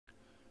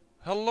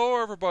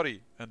Hello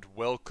everybody and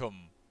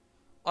welcome.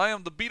 I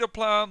am the beta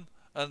plan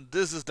and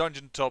this is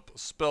DungeonTop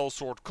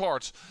Spellsword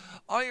Cards.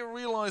 I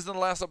realized in the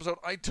last episode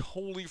I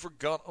totally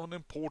forgot an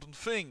important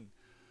thing.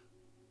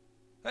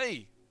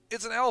 Hey,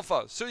 it's an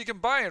alpha, so you can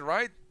buy it,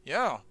 right?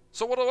 Yeah.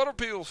 So what do other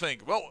people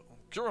think? Well,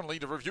 currently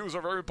the reviews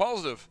are very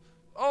positive.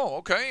 Oh,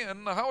 okay,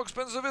 and how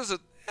expensive is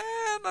it?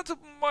 Not too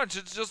much,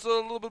 it's just a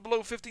little bit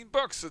below 15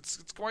 bucks.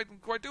 It's quite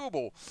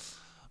doable.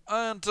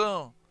 And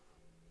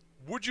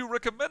would you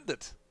recommend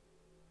it?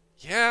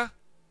 Yeah,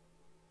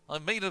 I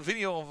made a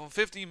video of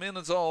 15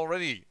 minutes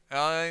already.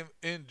 I'm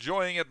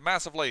enjoying it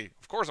massively.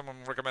 Of course I'm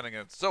recommending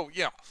it. So,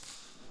 yeah.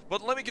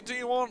 But let me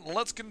continue on.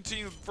 Let's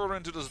continue further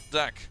into this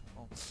deck.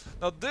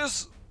 Now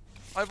this,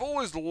 I've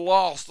always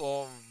lost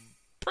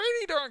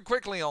pretty darn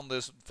quickly on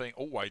this thing.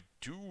 Oh, I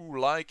do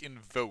like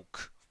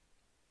Invoke.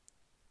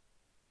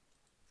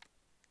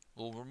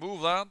 We'll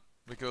remove that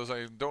because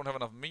I don't have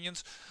enough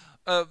minions.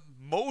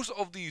 Most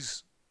of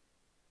these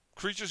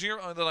creatures here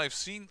that I've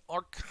seen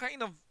are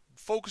kind of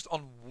focused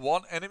on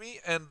one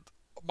enemy, and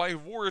my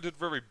warrior did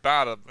very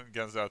bad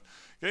against that.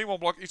 Gain one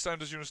block each time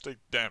this unit takes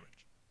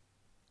damage.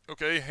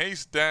 Okay,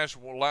 haste, dash,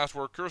 last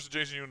word, curse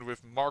adjacent unit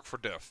with mark for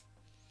death.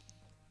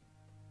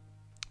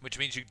 Which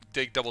means you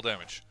take double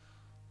damage.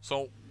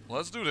 So,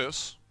 let's do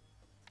this.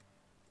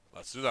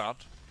 Let's do that.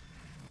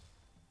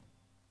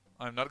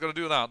 I'm not going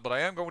to do that, but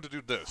I am going to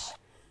do this.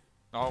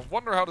 Now, I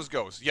wonder how this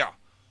goes. Yeah.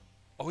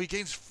 Oh, he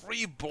gains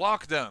free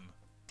block then.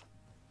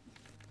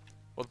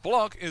 But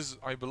block is,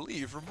 I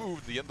believe,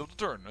 removed at the end of the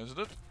turn, isn't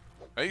it?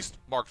 Haste,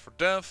 marked for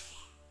death.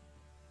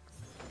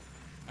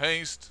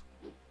 Haste.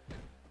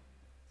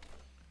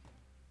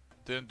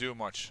 Didn't do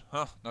much.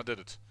 Huh, now did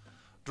it.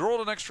 Draw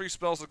the next 3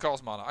 spells that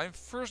cost mana. I'm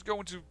first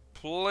going to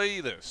play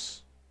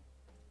this.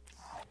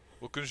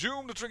 We'll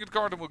consume the trinket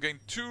card and we'll gain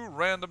 2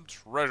 random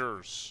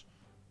treasures.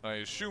 I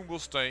assume we'll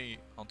stay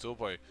until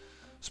play.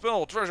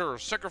 Spell, treasure,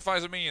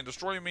 sacrifice a minion,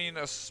 destroy a minion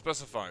as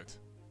specified.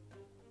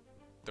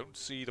 Don't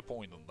see the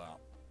point on that.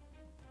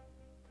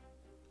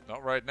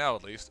 Not right now,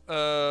 at least.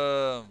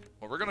 What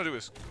we're gonna do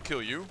is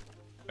kill you.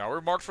 Now we're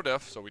marked for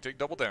death, so we take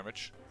double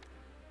damage.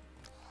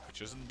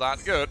 Which isn't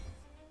that good.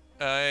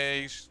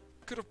 I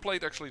could have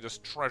played actually this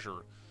treasure.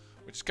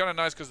 Which is kind of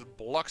nice because it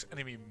blocks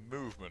enemy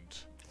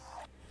movement.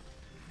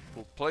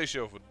 We'll place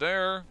you over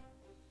there.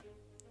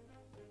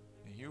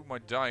 You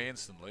might die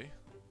instantly.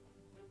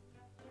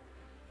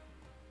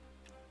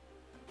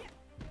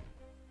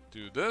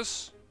 Do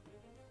this.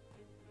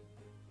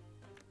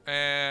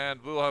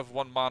 And we'll have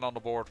 1 mana on the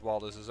board while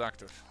this is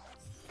active.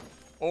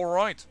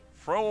 Alright,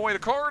 throw away the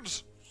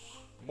cards.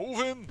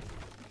 Move him.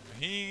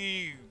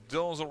 He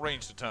does a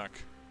ranged attack.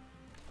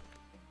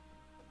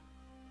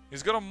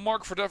 He's gonna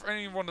mark for death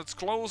anyone that's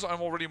close.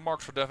 I'm already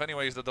marked for death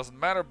anyways, that doesn't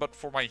matter. But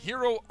for my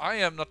hero, I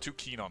am not too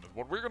keen on it.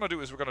 What we're gonna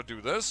do is we're gonna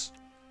do this.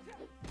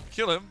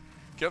 Kill him.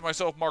 Get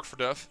myself marked for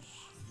death.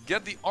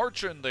 Get the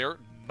archer in there,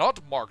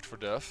 not marked for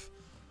death.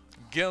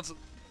 Get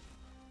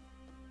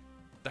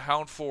the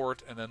hound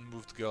forward and then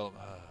move the golem.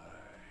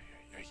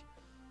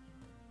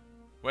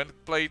 When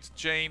played,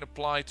 chain,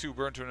 apply 2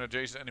 burn to an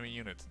adjacent enemy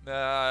unit.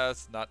 Nah,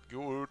 that's not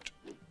good.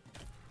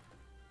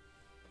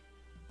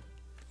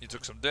 He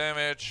took some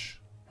damage.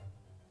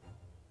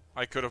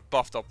 I could have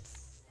buffed up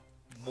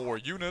more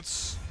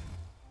units,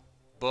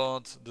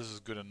 but this is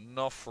good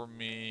enough for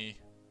me.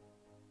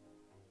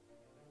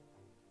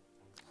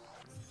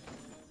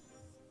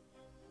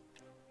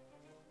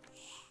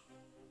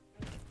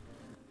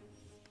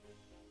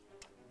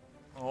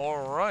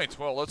 Alright,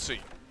 well, let's see.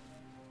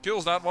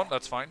 Kills that one,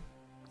 that's fine.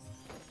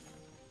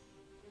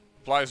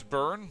 Applies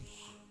burn.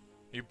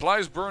 He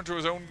applies burn to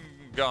his own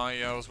guy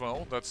as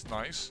well, that's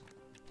nice.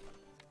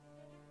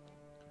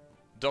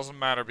 Doesn't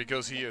matter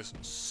because he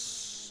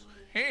is...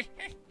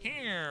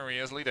 Here, he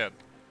is dead.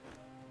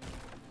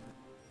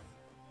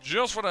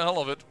 Just for the hell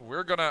of it,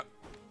 we're gonna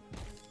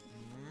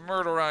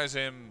murderize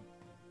him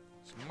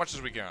as much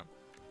as we can.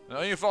 Now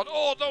you thought,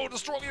 oh no, the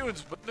strong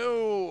units, but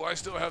no, I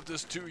still have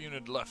this 2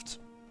 unit left.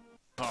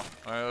 Oh,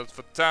 I had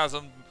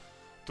Phantasm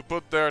to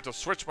put there to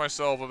switch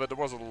myself a bit. There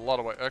was a lot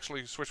of way.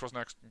 Actually, switch was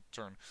next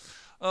turn.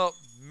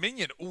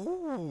 Minion.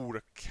 Ooh,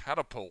 the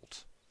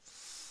catapult.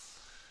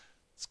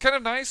 It's kind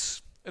of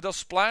nice. It does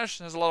splash.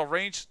 It has a lot of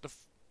range. The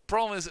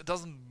problem is it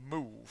doesn't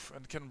move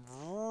and can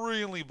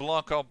really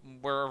block up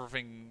where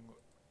everything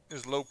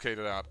is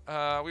located at.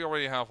 We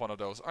already have one of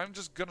those. I'm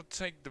just gonna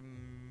take the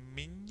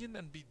minion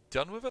and be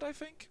done with it, I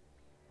think.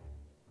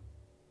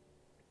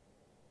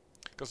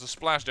 Because the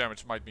splash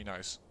damage might be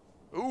nice.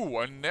 Ooh,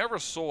 I never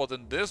saw it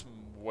in this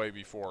way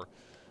before.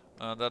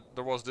 That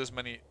there was this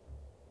many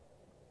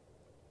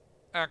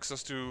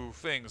access to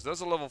things.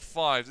 That's a level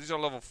 5. These are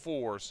level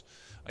 4s.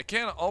 I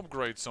can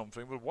upgrade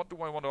something, but what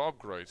do I want to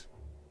upgrade?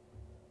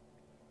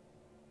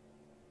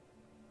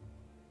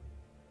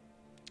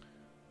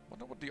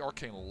 Wonder what the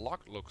arcane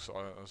lock looks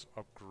as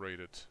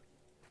upgraded.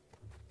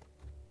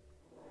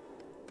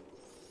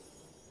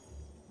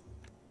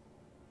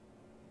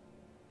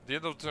 At the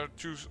end of the turn,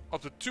 choose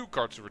up to 2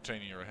 cards to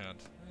retain in your hand.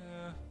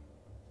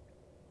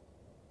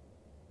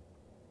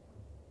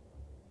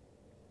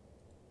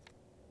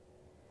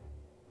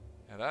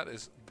 that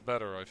is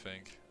better, I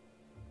think.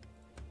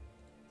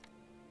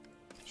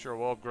 Sure,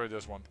 we'll upgrade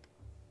this one.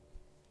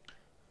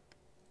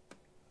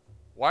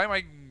 Why am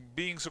I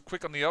being so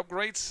quick on the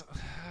upgrades?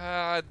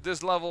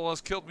 This level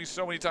has killed me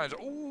so many times.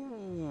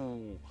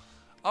 Ooh!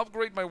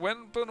 Upgrade my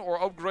weapon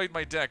or upgrade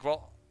my deck?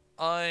 Well,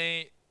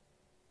 the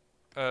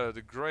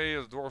gray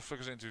of the dwarf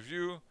flickers into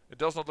view. It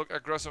does not look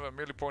aggressive and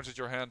merely points at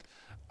your hand.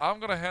 I'm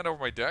gonna hand over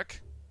my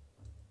deck.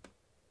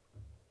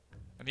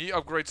 And he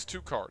upgrades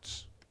 2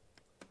 cards.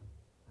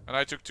 And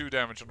I took 2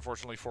 damage,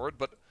 unfortunately, for it.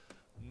 But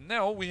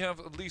now we have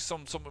at least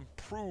some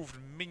improved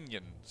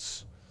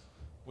minions.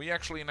 We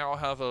actually now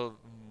have a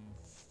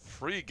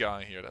free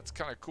guy here. That's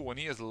kind of cool. And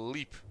he has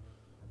leap.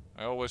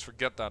 I always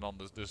forget that on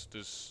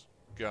this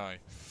guy.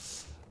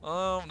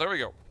 There we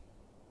go.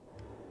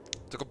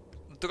 Took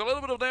a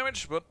little bit of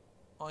damage, but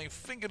I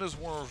think it is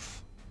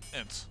worth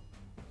it.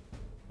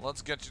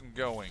 Let's get him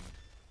going.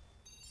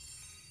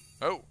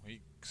 Oh, he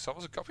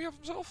summons a copy of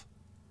himself?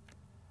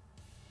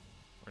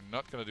 We're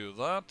not gonna do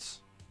that.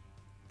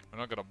 We're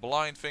not gonna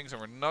blind things,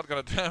 and we're not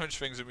gonna damage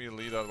things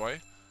immediately that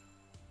way.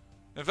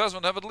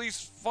 Investment, have at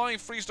least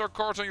 5 3-star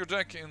cards on your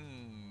deck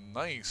in...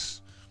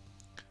 Nice.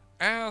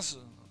 As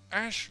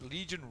Ash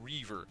Legion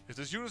Reaver. If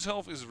this unit's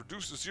health is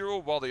reduced to 0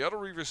 while the other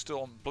Reaver is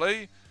still on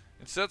play,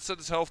 instead set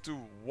its health to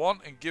 1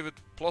 and give it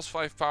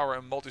 +5 power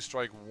and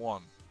multi-strike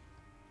 1.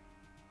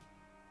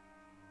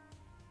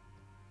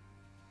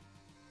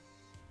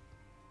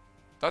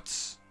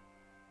 That's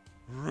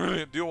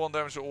really... Deal 1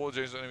 damage to all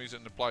adjacent enemies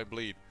and apply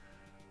bleed.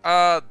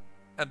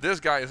 And this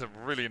guy is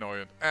really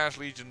annoying. Ash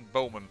Legion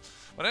Bowman.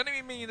 When an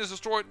enemy minion is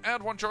destroyed,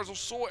 add 1 charge of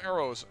soul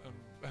arrows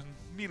and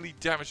immediately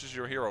damages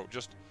your hero.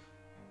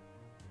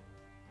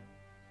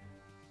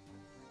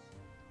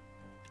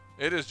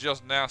 It is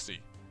just nasty.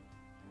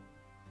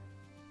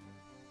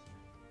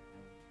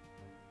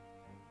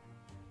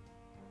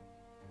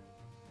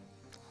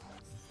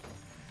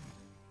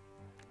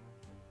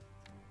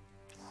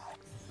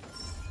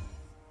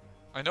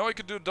 I know I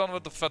could do it done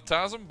with the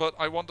Phantasm, but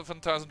I want the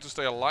Phantasm to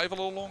stay alive a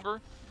little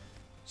longer.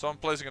 So I'm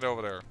placing it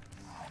over there.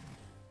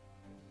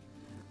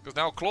 Because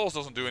now Claws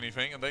doesn't do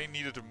anything and they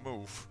needed to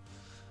move.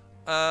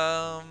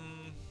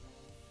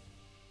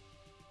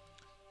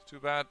 Too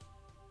bad.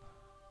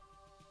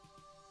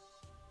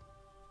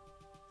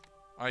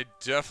 I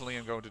definitely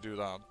am going to do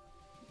that.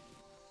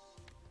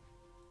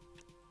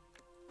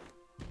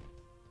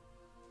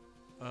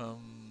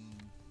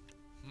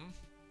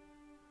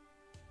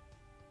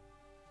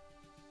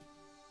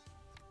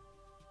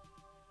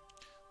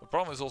 The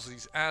problem is also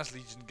these Ass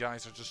Legion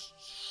guys are just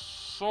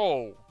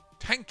so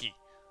tanky.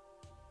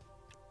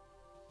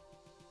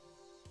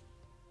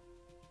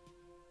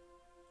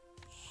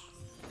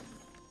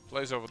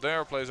 Plays over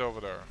there, plays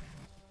over there.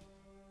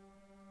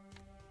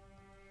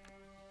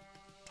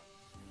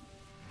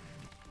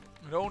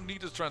 We don't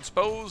need to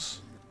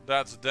transpose.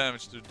 That's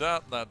damage to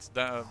that. That's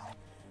damage.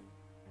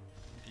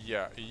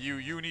 Yeah,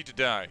 you need to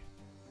die.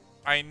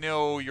 I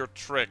know your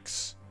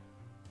tricks.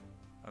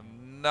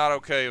 I'm not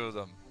okay with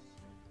them.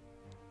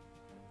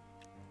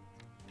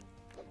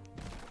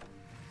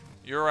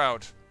 You're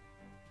out.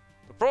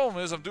 The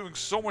problem is I'm doing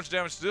so much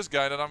damage to this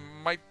guy that I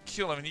might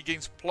kill him and he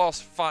gains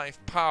 +5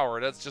 power.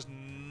 That's just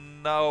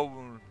not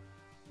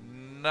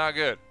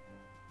good.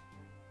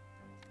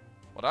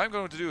 What I'm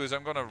going to do is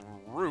I'm going to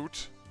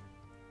root.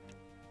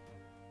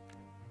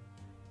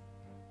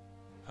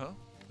 Huh?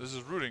 This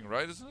is rooting,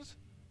 right, isn't it?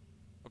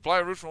 Apply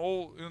a root from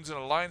all units in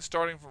a line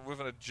starting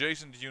with an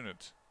adjacent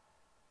unit.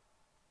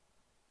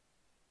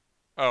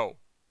 Oh.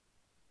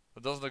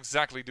 That doesn't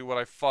exactly do what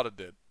I thought it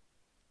did.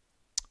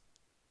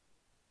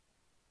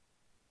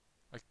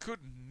 I could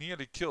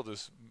nearly kill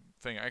this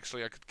thing.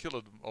 Actually, I could kill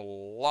it a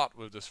lot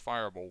with this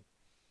fireball.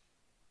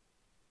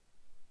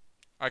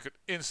 I could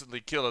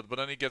instantly kill it, but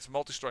then he gets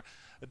multi-strike.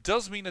 It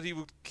does mean that he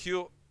would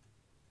kill...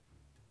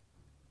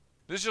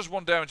 This is just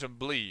 1 damage and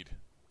bleed.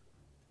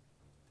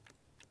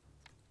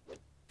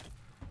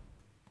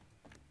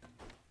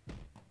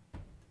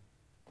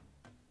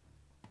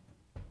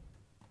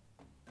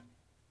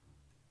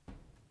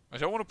 I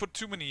don't want to put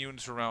too many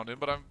units around him,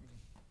 but I'm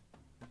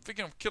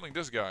thinking of killing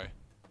this guy.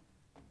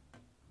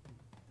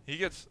 He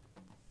gets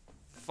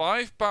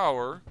 5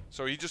 power,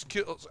 so he just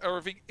kills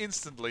everything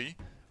instantly,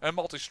 and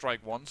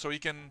multi-strike 1, so he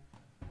can...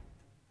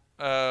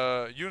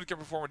 unit can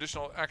perform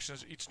additional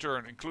actions each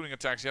turn, including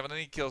attacks. Yeah, and then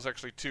he kills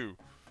actually 2.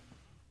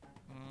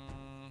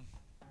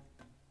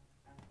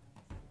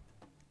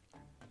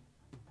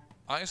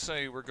 I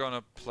say we're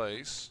gonna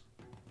place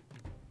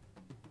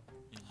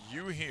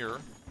you here,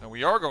 and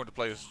we are going to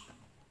place...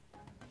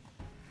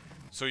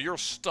 So you're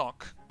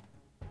stuck.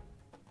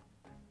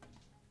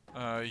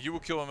 You will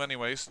kill him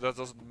anyway, so that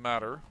doesn't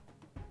matter.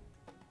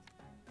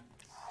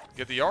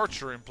 Get the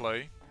archer in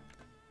play.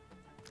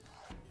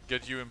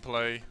 Get you in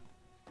play.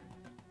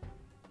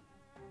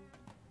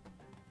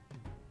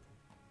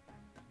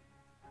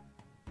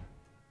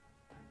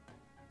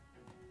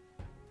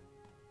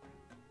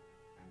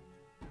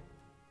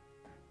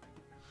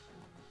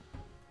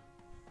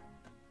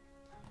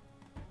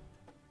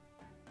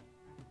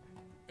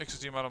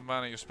 Exceeds the amount of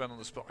mana you spend on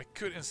the spell. I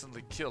could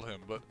instantly kill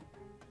him, but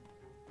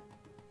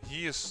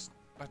he is...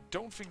 I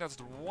don't think that's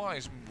the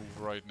wise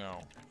move right now.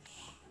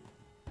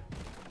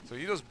 So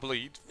he does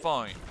bleed,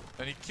 fine.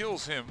 And he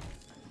kills him.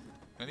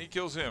 And he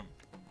kills him.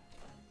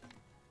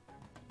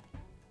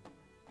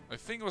 I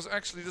think it was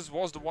actually, this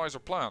was the wiser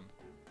plan.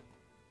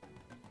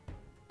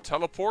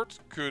 Teleport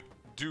could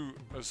do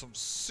some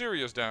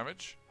serious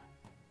damage.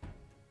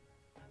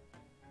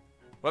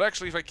 But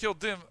actually, if I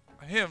killed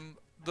him,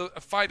 the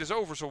fight is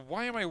over. So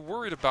why am I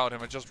worried about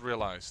him? I just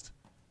realized.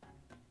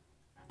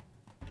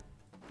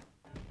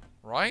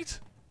 Right?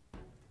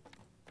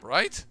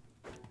 Right?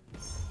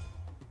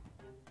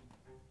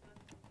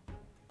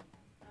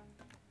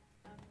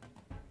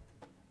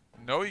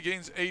 No, he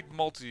gains 8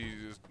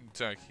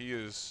 multi-attack. He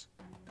is...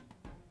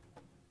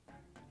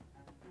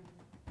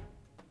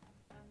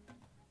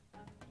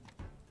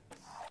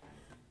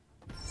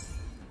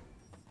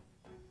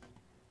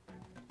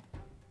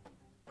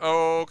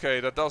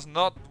 Okay, that does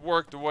not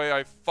work the way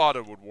I thought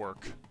it would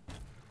work.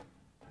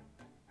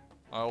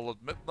 I'll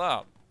admit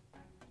that.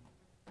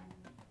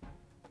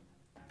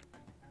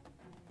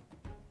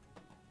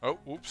 Oh,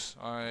 oops.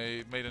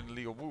 I made an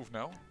illegal move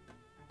now.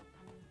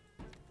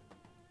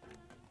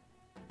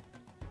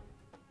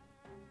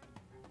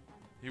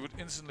 He would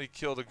instantly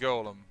kill the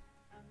golem.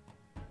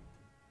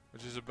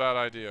 Which is a bad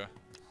idea.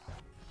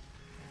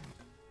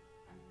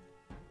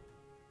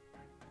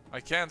 I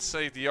can't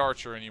save the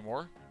archer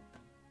anymore.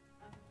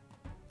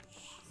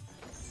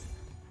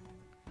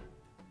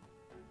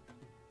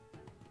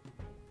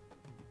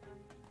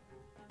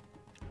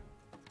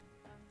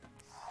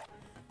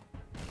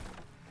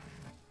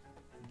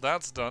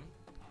 That's done.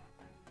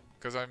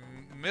 Because I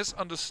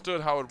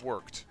misunderstood how it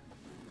worked.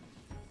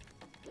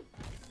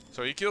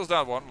 So he kills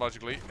that one,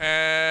 logically.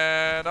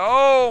 And...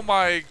 oh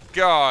my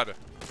god!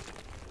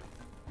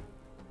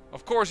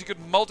 Of course he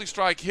could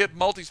multi-strike, hit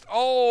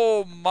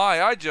oh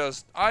my, I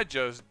just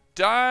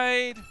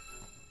died!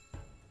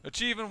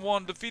 Achievement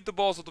 1, defeat the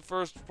boss of the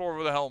first floor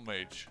with a Helm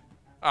Mage.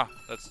 Ah,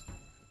 that's...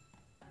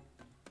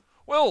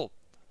 well,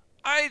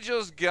 I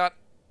just got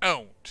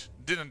owned,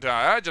 didn't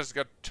I? I just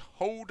got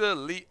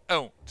totally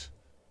owned.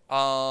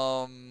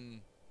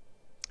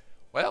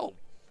 Well,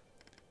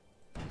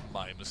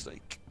 my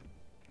mistake.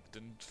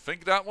 Didn't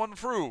think that one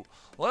through.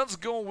 Let's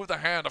go with the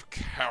hand of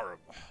Karim.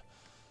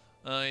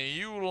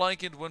 You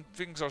like it when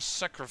things are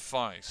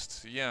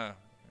sacrificed. Yeah,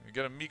 you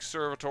get a Meek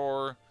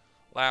Servitor,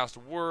 last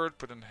word,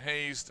 put in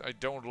haste. I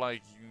don't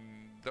like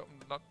you.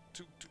 Not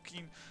too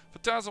keen.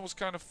 Phantasm was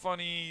kind of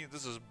funny.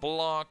 This is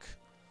block.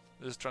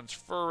 This is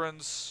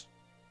transference.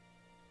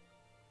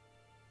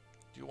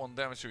 Do 1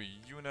 damage to a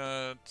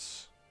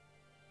unit.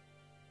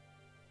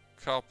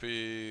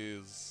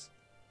 Copies.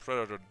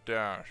 Predator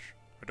dash.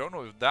 I don't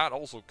know if that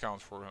also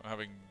counts for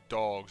having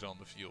dogs on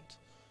the field.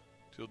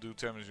 He'll do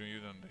damage to a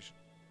unit animation.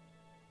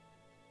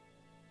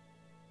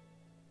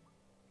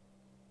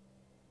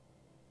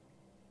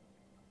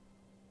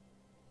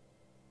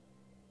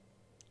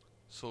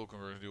 Soul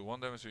Conversion. Do 1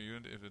 damage to a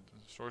unit. If it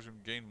destroys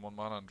him, gain 1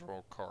 mana and draw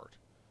a card.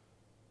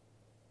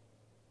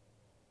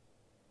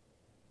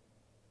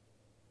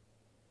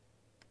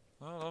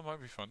 Oh, that might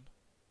be fun.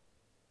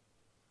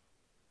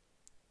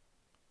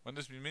 When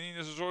this minion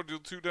is destroyed, deal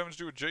 2 damage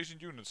to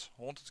adjacent units.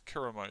 Haunted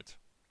Keramite.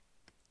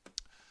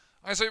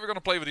 I say we're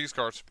gonna play with these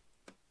cards.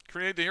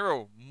 Create the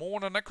hero.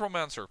 Mourn a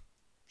Necromancer.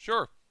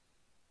 Sure.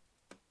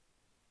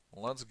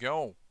 Let's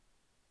go.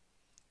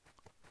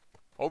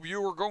 Hope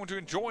you are going to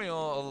enjoy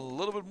a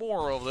little bit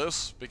more of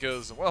this,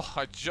 because, well,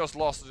 I just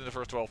lost it in the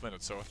first 12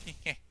 minutes, so...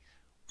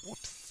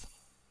 whoops.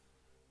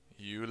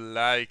 You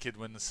like it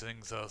when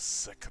things are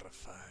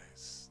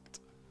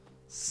sacrificed.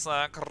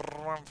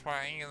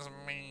 Sacrifice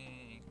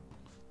me.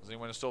 Does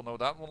anyone still know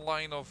that one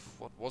line of,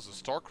 what was it,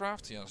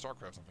 StarCraft? Yeah,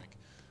 StarCraft, I think.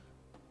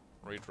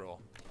 Raid roll.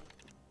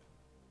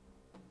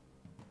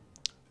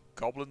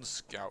 Goblin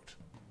Scout.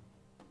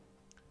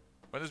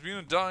 When this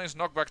unit dies,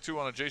 knock back 2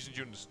 on adjacent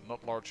units,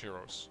 not large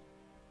heroes.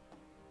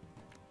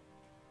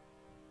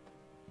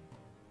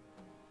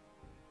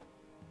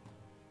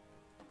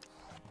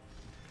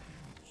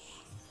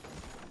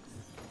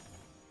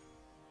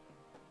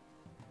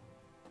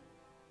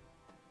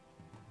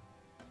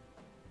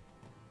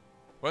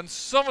 When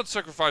summon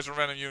sacrifice a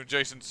random unit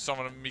adjacent to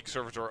summon a Meek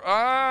Servitor.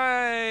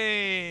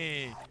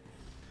 I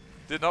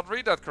did not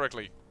read that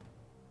correctly.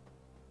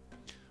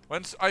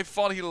 I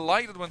thought he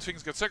liked it when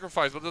things get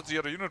sacrificed, but that's the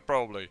other unit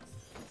probably.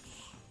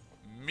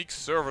 Meek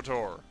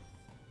Servitor.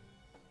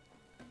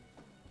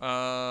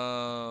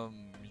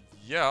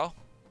 Yeah.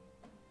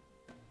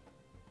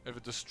 If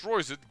it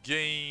destroys it,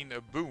 gain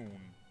a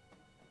boon.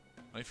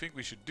 I think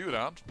we should do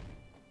that.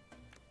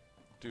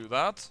 Do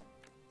that.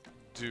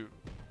 Do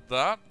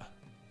that.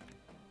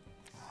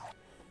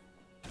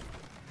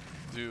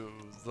 Do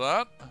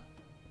that.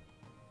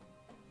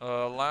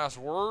 Last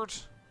word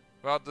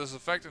about this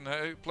effect in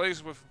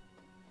place with.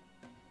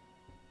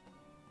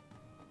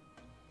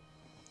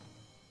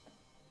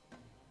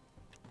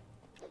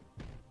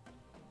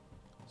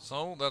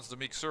 So that's the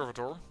Meek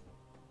Servitor.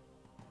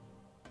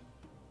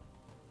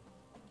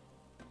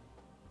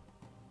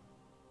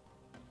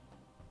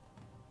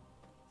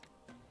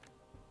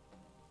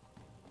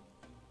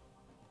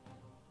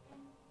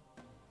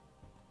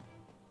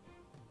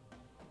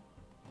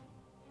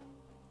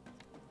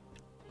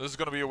 This is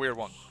gonna be a weird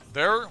one.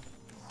 There,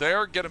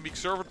 get a Meek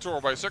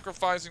Servitor by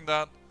sacrificing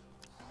that.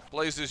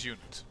 Place this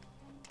unit.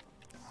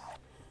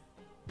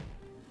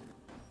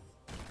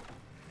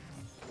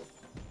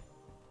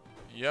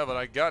 Yeah, but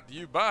I got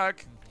you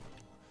back.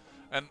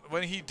 And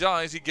when he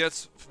dies, he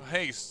gets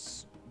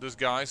hastes, this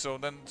guy. So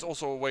then it's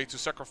also a way to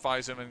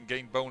sacrifice him and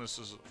gain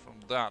bonuses from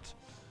that.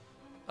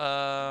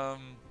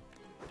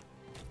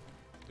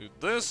 Do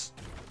this.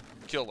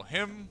 Kill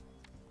him.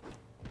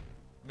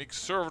 Meek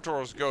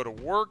Servitors go to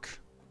work.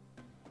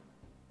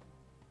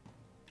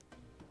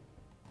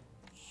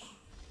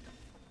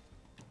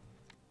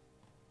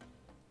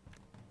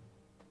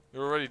 You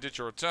already did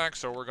your attack,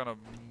 so we're gonna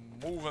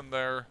move in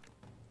there.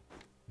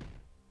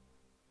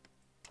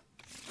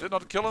 Did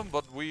not kill him,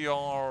 but we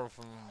are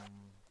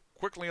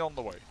quickly on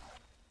the way.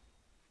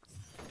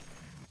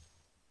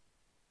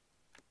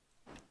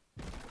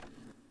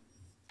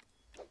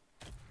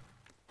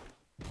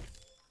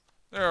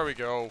 There we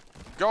go.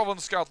 Goblin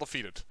Scout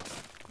defeated.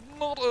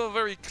 Not a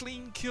very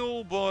clean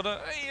kill, but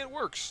hey, it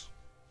works.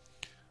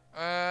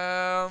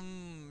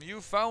 You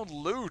found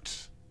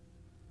loot.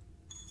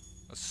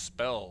 A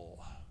spell.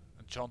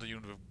 Enchanted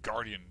unit of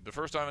Guardian. The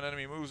first time an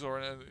enemy moves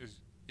or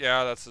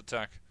yeah, that's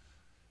attack.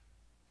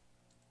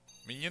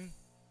 Minion?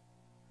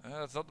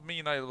 That's not the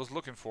minion I was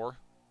looking for.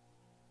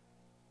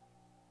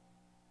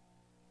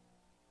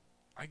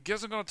 I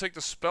guess I'm gonna take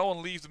the spell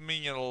and leave the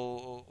minion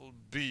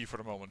be for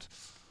the moment.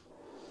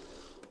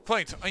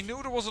 Fine, I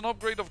knew there was an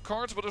upgrade of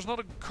cards, but there's not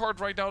a card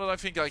right now that I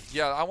think like,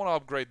 yeah, I want to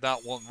upgrade that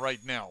one right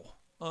now.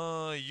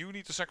 You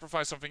need to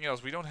sacrifice something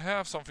else. We don't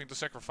have something to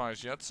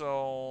sacrifice yet,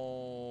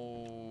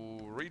 so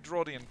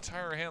redraw the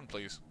entire hand,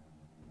 please.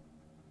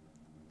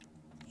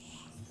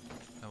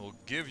 And we'll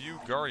give you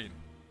Guardian.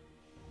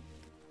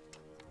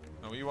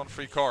 Now we want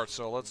free cards,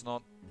 so let's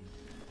not.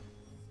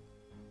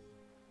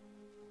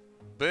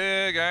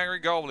 Big Angry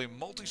Goblin,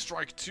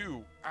 multi-strike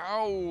 2.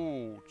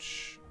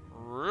 Ouch!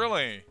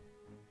 Really?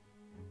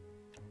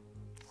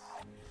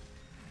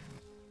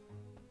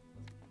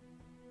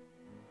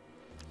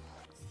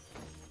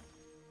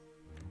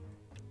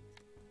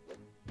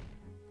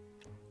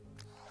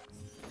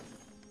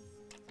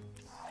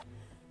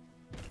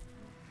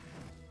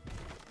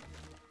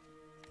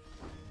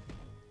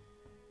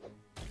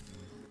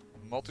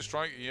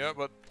 Multi-strike, yeah,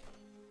 but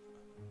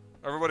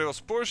everybody was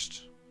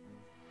pushed.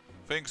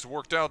 Things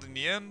worked out in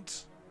the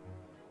end.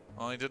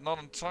 I did not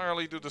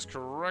entirely do this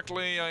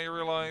correctly, I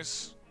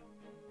realize.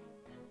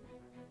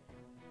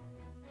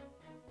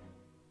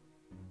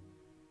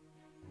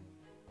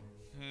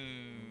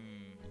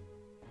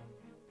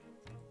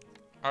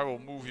 I will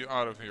move you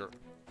out of here.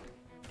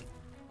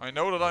 I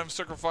know that I'm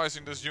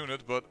sacrificing this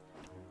unit, but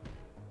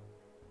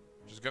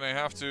just gonna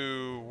have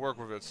to work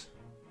with it.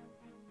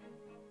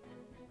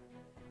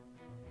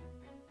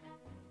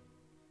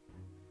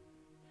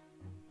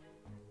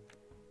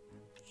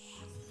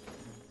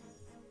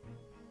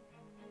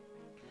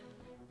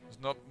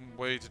 Not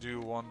a way to do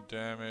 1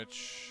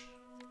 damage.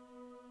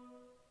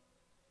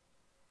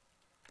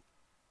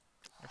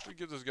 Actually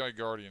give this guy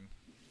Guardian.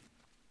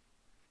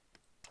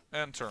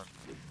 And turn.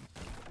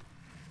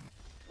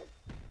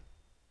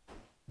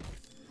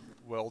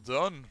 Well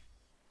done.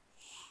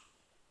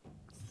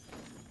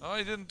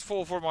 I didn't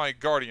fall for my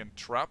Guardian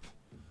trap.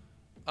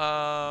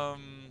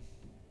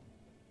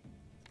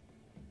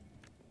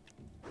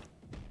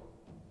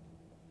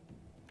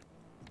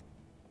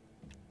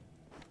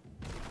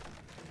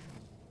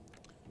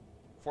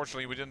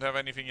 Fortunately, we didn't have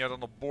anything yet on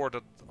the board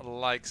that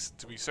likes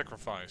to be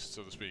sacrificed,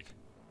 so to speak.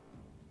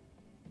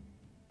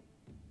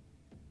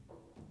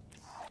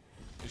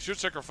 You should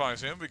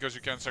sacrifice him, because you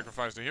can't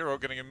sacrifice the hero,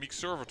 getting a Meek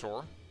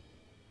Servitor.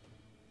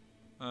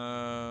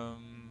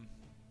 And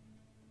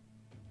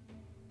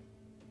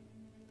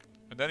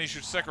then he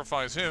should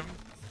sacrifice him,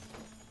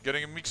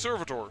 getting a Meek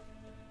Servitor.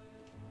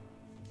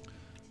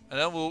 And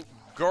then we'll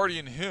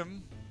Guardian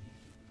him.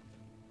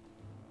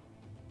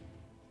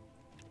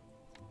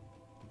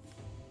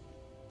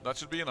 That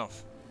should be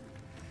enough.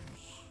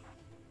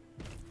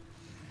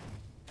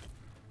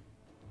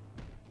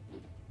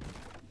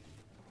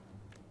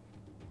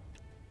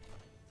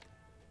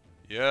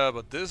 Yeah,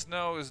 but this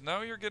now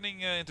you're getting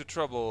into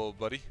trouble,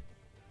 buddy.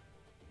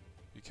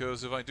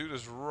 Because if I do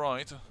this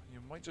right, you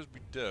might just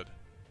be dead.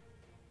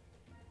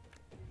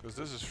 Because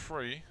this is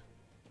free.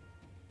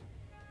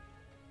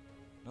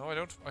 No, I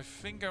don't. I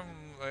think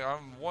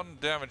I'm 1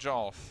 damage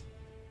off.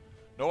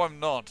 No,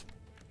 I'm not.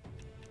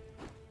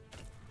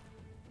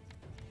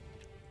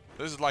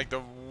 This is like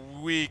the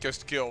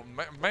weakest kill.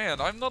 Man,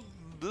 I'm not.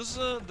 This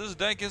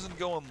deck isn't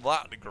going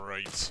that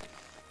great.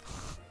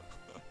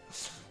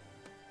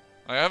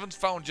 I haven't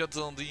found yet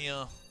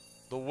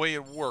the way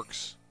it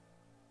works.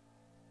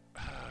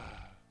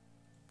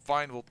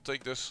 Fine, we'll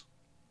take this.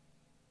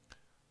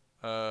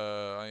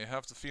 I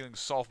have the feeling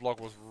soft block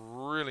was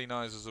really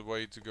nice as a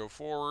way to go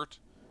forward.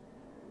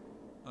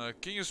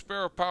 Can you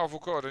spare a powerful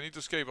card? I need to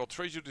escape. I'll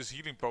trade you this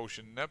healing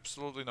potion.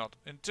 Absolutely not.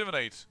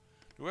 Intimidate.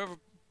 Do we have a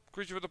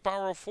creature with a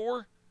power of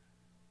 4?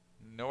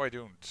 No, I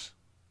don't.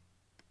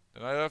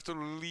 Then I have to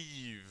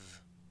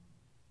leave.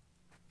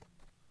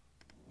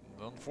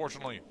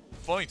 Unfortunately.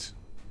 Fight!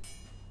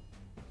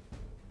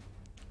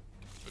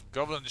 The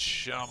Goblin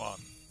Shaman.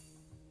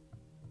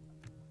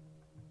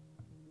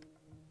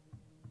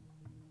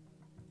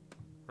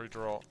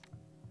 Redraw.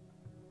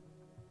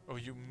 Oh,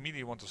 you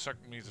immediately want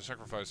me to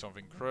sacrifice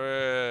something.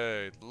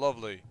 Great.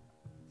 Lovely.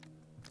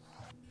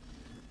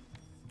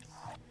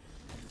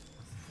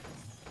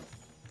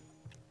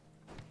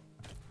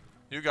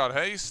 You got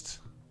haste.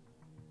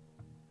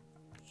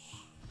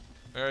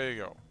 There you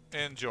go.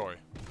 Enjoy.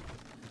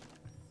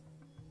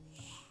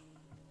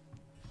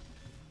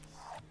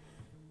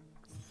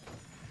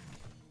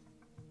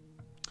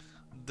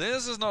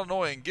 This is not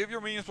annoying. Give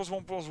your minions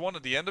 +1/+1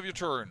 at the end of your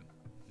turn.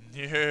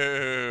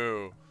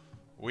 No.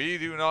 We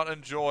do not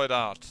enjoy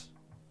that.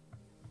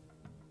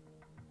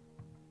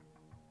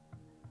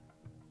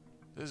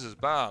 This is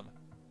bad.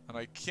 And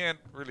I can't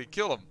really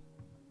kill him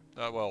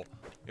that well.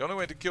 The only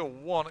way to kill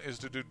one is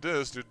to do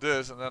this,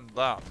 and then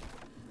that.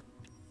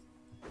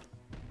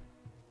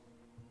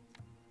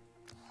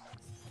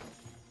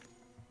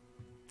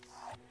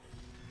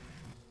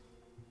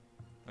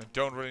 I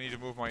don't really need to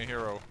move my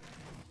hero.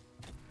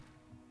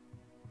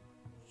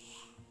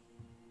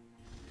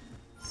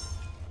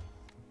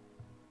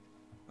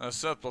 As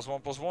said,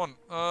 +1/+1.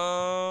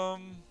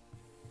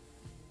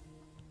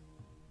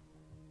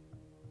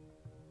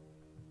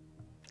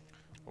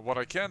 What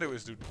I can do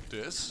is do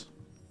this.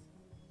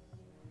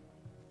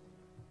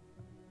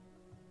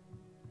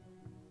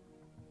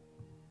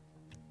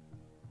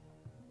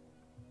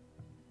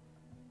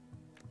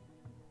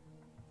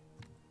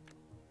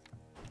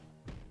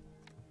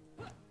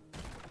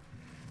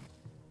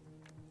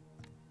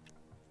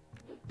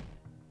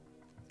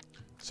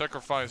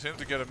 Sacrifice him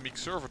to get a Meek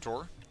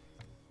Servitor.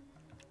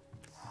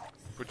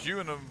 Put you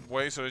in a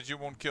way so that you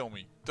won't kill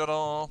me.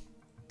 Ta-da!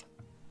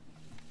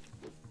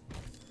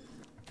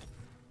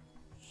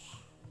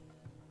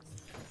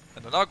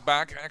 And the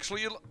knockback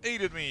actually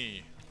aided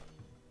me.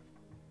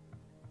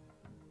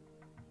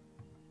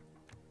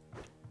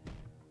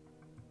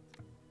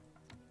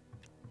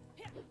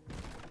 Do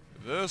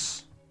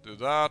this, do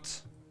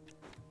that.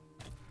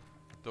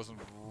 Doesn't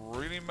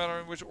really matter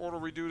in which order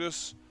we do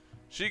this.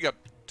 She got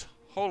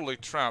totally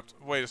trapped.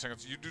 Wait a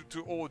second, you do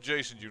to all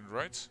adjacent units,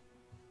 right?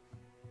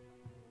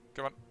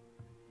 Come on.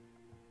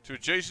 To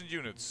adjacent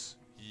units.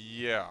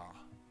 Yeah.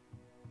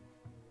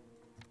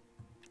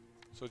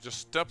 So just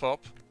step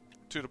up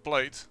to the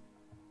plate.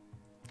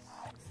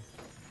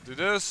 Do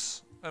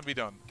this and be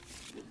done.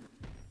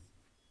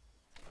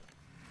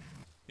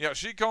 Yeah,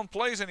 she can't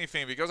place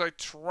anything because I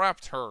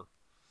trapped her.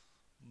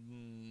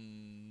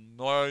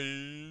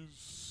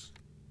 Nice.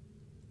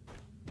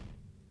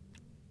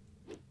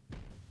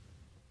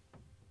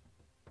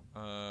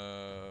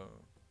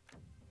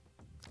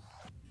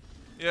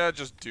 Yeah,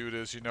 just do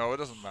this, you know, it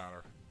doesn't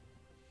matter.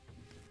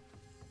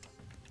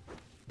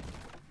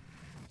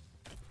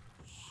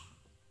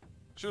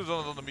 Should have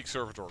done it on the Meek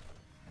Servitor.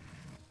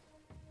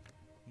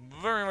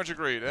 Very much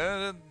agreed,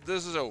 and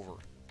this is over.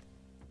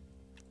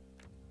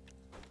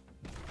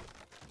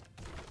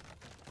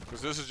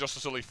 Because this is just a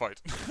silly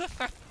fight.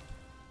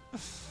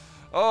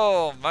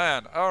 Oh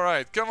man,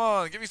 alright, come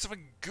on, give me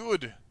something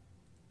good.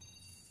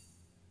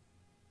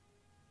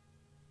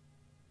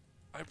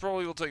 I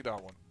probably will take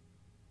that one.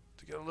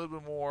 To get a little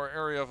bit more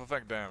area of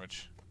effect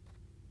damage.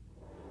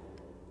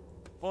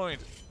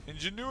 Point.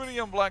 Ingenuity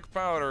on black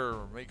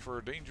powder. Make for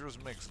a dangerous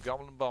mix.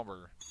 Goblin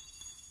Bomber.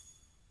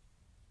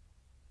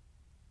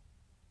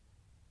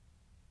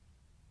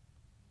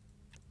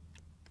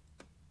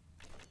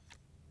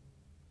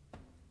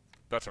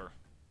 Better.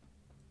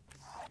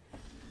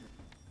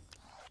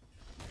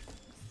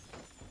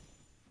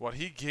 What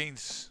he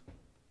gains.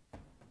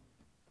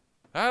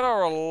 That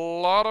are a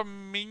lot of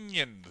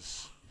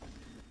minions.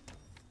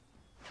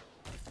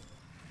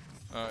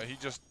 He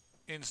just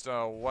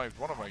insta-wiped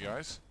one of my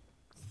guys.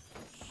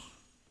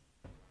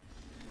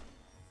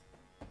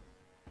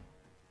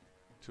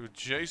 To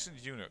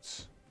adjacent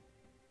units.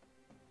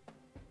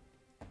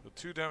 So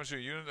 2 damage to a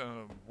unit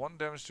and 1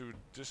 damage to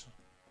this.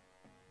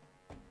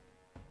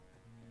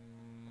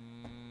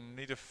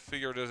 Need to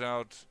figure this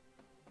out.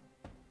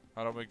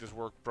 How to make this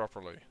work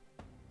properly.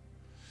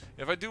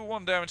 If I do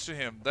 1 damage to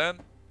him,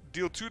 then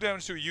deal 2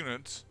 damage to a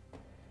unit.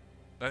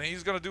 Then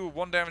he's gonna do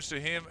 1 damage to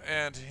him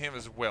and him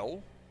as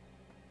well.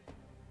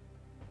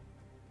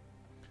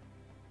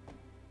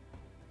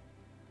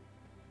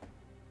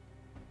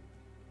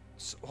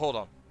 So, hold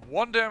on.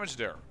 1 damage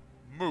there.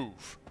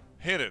 Move.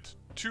 Hit it.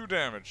 2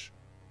 damage.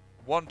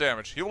 1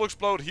 damage. He will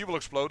explode. He will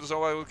explode.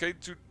 So I okay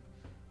to.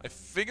 I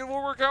think it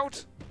will work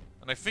out.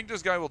 And I think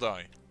this guy will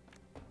die.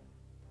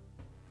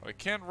 But I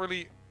can't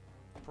really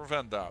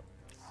prevent that.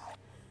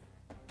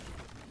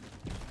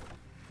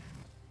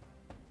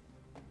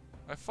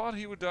 I thought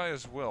he would die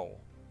as well.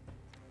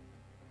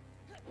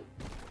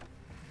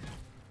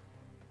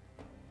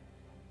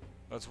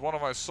 That's one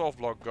of my soft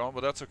block gone,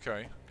 but that's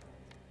okay.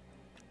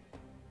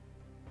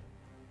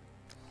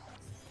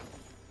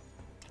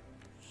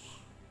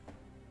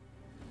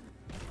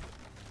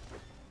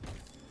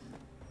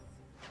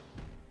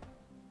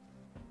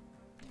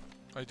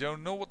 I I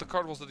don't know what the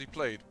card was that he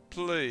played.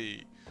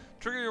 Play.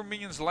 Trigger your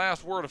minion's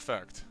last word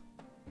effect.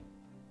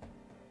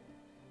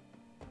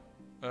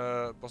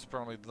 Was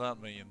apparently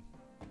that minion.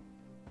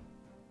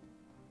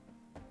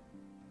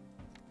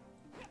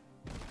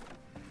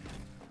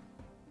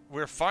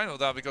 We're fine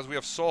with that because we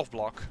have soft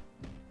block.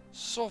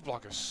 Soft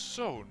block is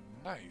so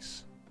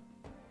nice.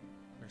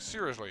 Like,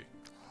 seriously.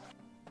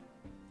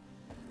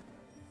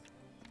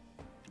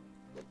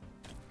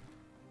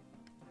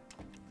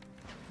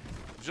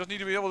 You just need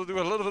to be able to do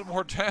a little bit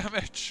more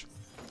damage.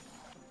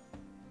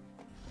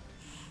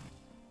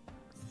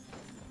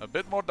 A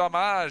bit more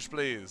damage,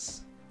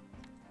 please.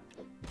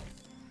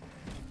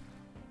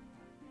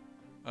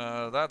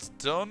 That's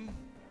done.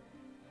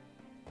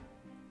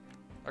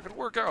 I could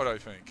work out, I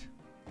think.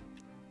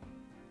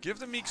 Give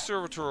the Meek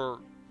Servitor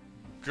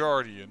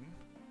Guardian.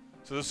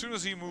 So as soon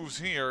as he moves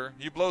here,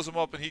 he blows him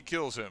up and he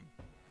kills him.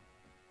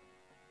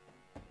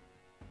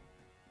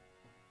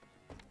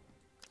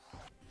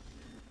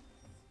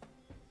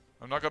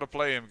 I'm not gonna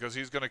play him because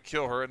he's gonna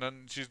kill her and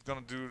then she's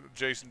gonna do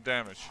adjacent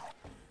damage.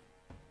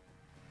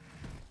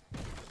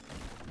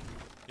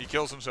 He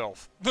kills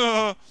himself.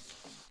 There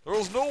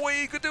was no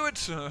way he could do it,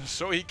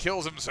 so he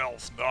kills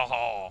himself.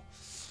 No.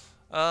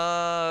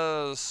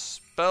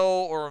 Spell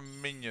or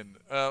minion?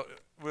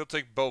 We'll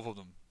take both of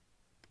them.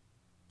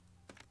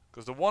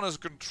 Because the one is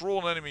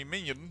control an enemy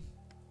minion.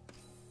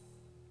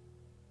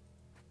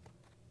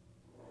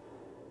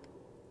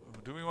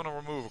 Do we want to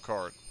remove a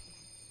card?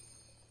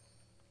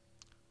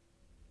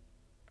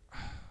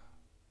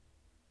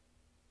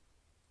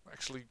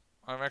 Actually,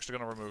 I'm actually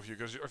going to remove you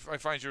because I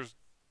find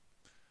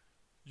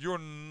you're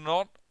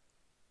not...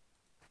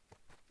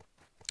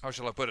 How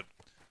shall I put it?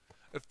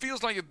 It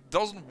feels like it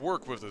doesn't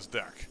work with this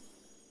deck.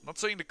 I'm not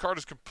saying the card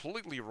is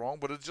completely wrong,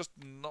 but it's just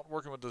not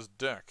working with this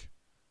deck.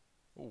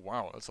 Oh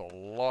wow, that's a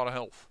lot of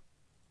health.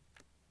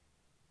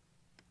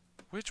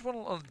 Which one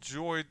will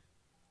enjoy...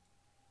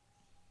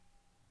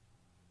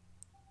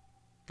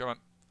 Come on.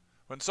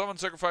 When someone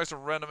sacrifices a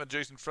random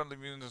adjacent friendly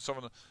minion and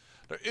summon...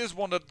 There is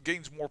one that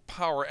gains more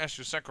power as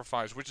you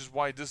sacrifice, which is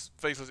why this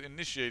Faceless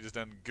Initiate is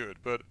then good,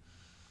 but...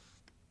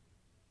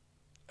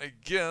 I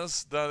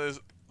guess that is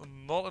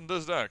not in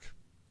this deck.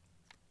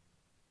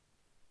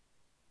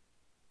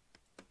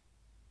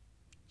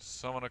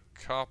 Summon a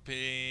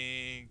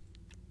copy.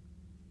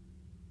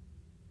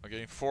 I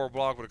gain 4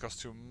 block, but it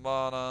costs 2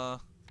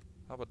 mana.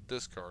 How about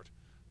this card?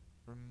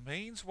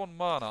 Remains 1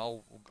 mana.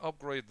 I'll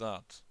upgrade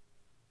that.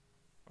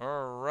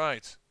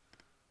 Alright.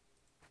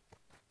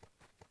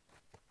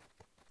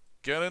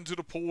 Get into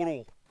the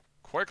portal.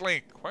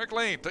 Quickly,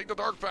 quickly. Take the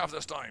dark path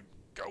this time.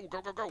 Go, go,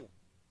 go, go.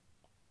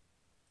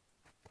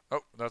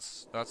 Oh,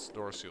 that's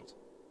door sealed.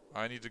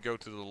 I need to go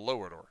to the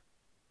lower door.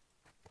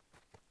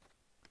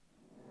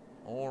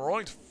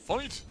 Alright,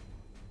 fight!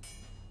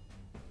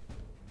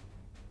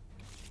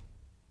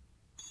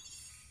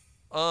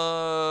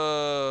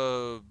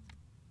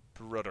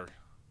 Brother.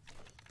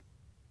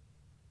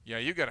 Yeah,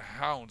 you get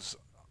hounds.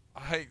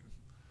 I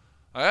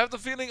have the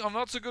feeling I'm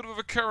not so good with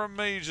a Karim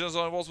Mage as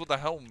I was with the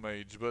Helm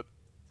Mage, but...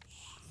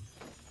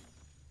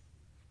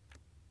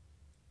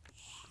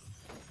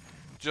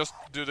 Just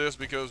do this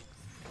because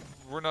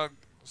we're not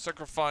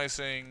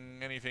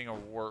sacrificing anything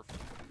of worth.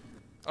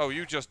 Oh,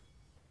 you just...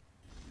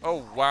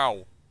 Oh,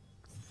 wow.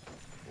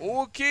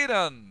 Okay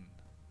then.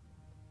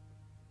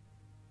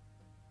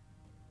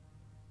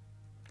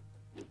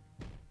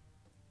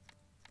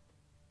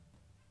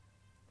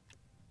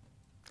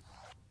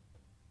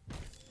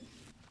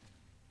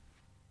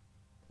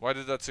 Why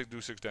did that do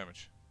 6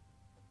 damage?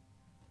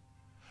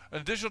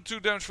 An additional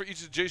 2 damage for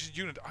each adjacent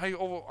unit.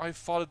 I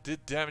thought it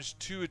did damage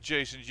to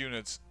adjacent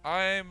units.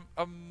 I'm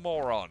a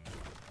moron.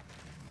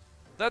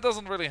 That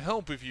doesn't really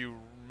help if you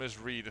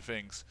misread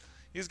things.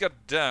 He's got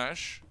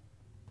dash.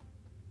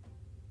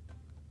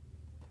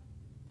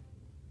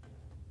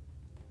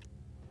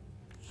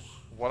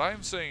 What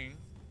I'm saying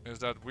is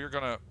that we're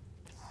gonna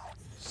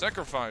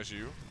sacrifice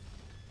you.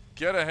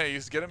 Get a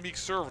haste, get a Meek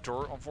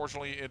Servitor.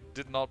 Unfortunately, it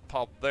did not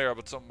pop there,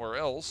 but somewhere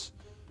else.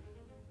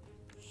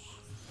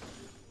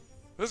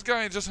 This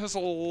guy just has a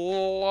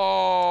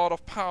lot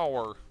of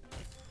power.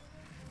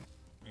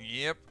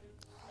 Yep.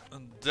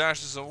 And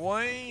dashes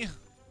away.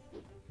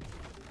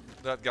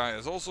 That guy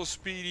is also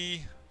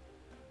speedy.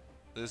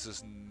 This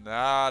is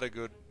not a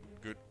good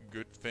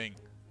thing.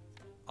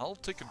 I'll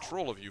take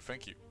control of you,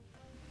 thank you.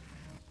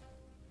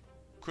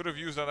 Could have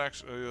used that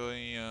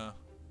actually.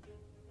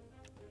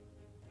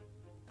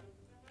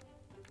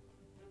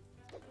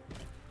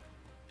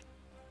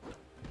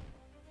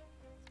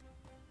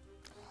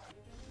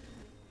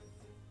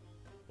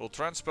 We'll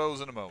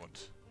transpose in a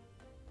moment.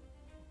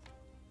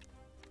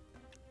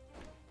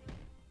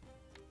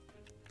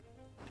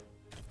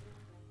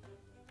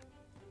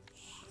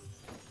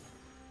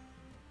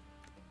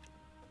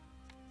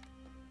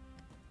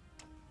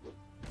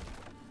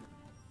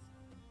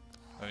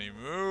 And he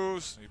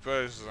moves, he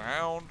plays his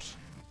hound.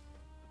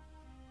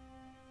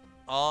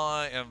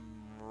 I am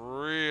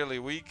really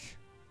weak.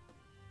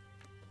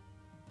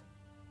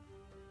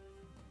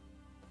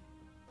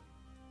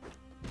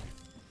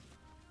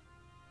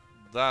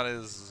 That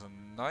is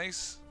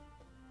nice.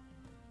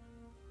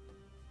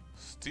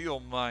 Steel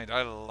Mind,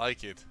 I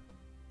like it.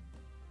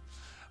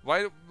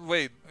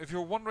 Wait, if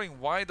you're wondering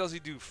why does he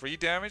do 3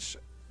 damage?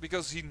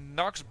 Because he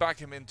knocks back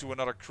him into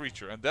another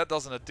creature, and that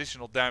does an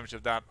additional damage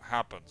if that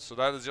happens. So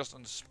that is just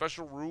a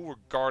special rule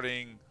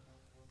regarding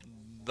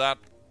that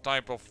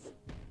type of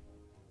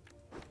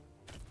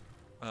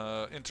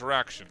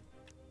interaction.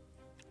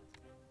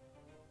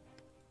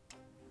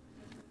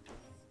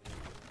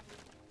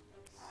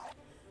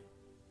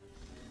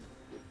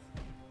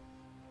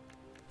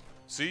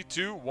 See,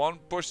 2, 1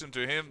 pushed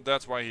into him,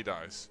 that's why he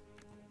dies.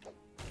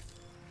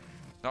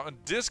 Now in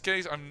this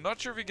case, I'm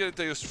not sure if he gets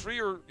Deus 3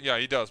 or... Yeah,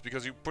 he does,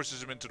 because he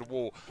pushes him into the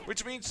wall.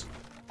 Which means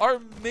our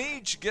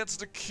mage gets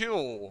the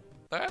kill.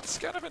 That's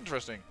kind of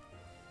interesting.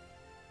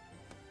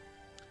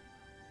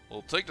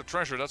 We'll take the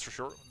treasure, that's for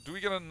sure. Do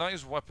we get a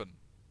nice weapon?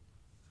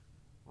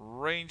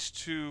 Range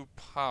 2,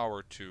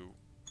 power 2.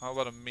 How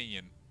about a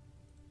minion?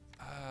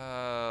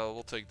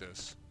 We'll take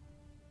this.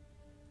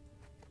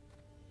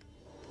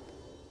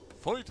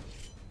 Fight!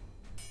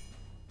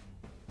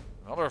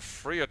 Another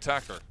free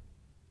attacker.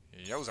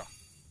 Yowza.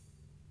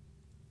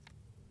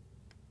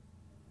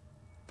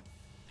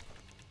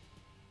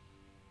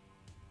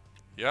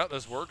 Yeah,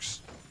 this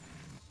works.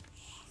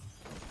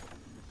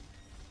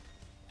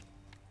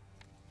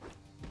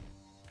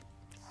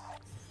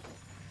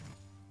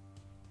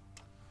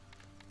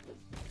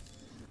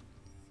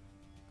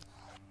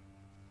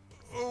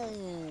 Oh,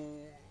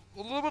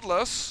 a little bit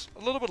less. A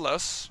little bit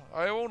less.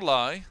 I won't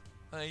lie.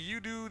 You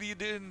do the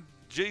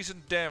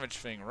adjacent damage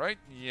thing, right?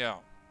 Yeah.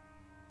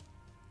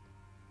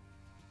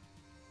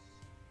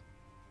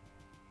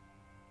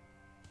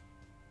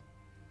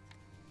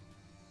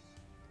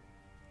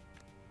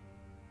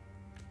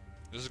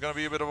 This is gonna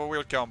be a bit of a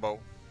weird combo.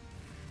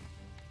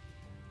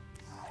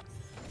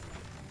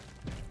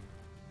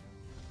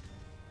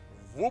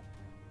 Whoop.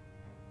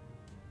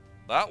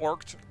 That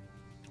worked.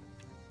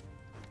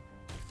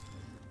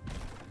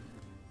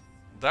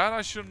 That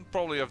I shouldn't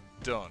probably have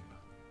done.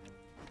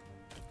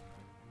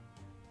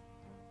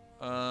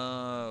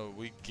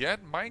 We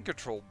get mind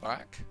control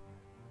back.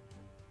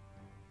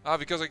 Ah,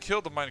 because I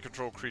killed the mind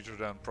control creature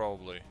then,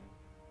 probably.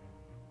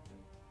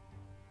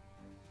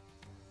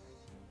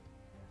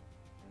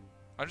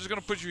 I'm just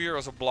gonna put you here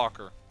as a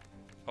blocker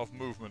of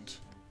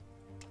movement.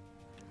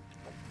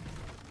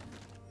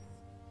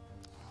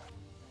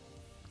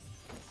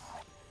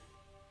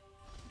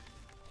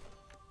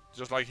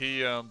 Just like he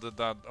did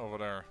that over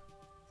there.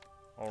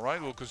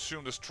 Alright, we'll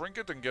consume this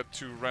trinket and get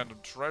 2 random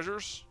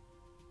treasures.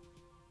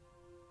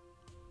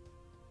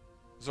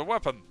 It's a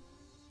weapon.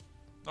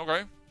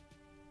 Okay.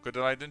 Good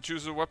that I didn't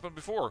choose a weapon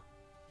before.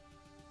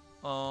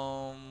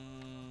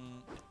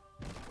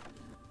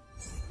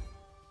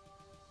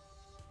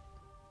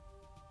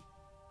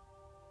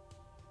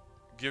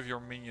 Give your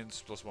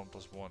minions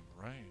 +1/+1,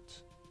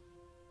 right.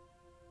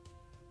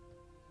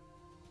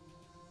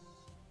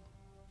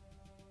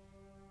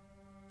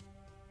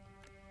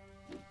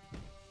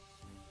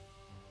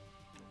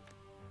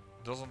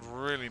 Doesn't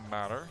really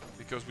matter,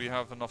 because we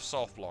have enough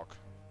soft block.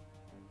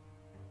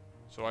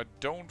 So I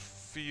don't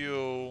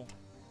feel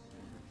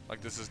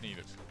like this is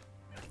needed.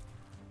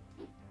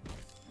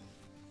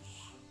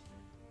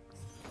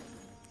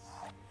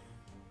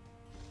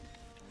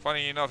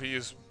 Funny enough, he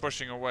is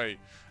pushing away.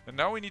 And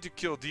now we need to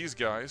kill these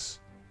guys.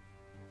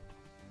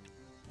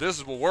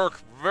 This will work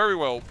very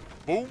well.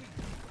 Boom.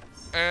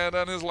 And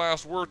then his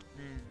last word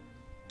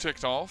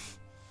ticked off.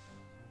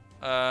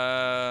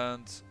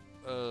 And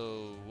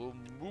we'll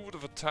move the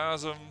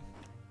Phantasm.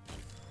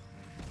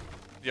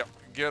 Yeah,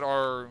 get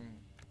our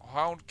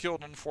hound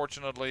killed,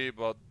 unfortunately,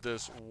 but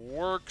this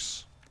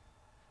works.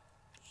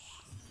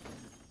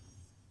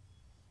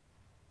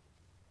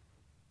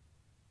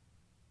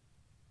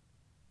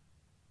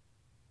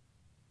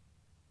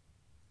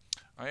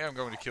 I am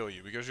going to kill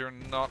you because you're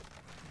not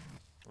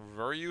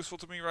very useful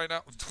to me right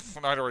now.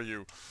 Neither are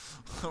you.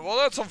 Well,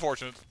 that's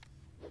unfortunate.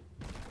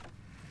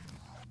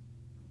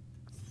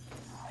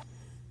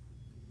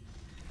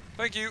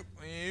 Thank you.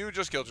 You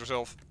just killed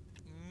yourself.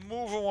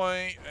 Move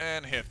away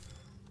and hit.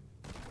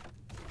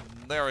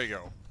 There we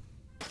go.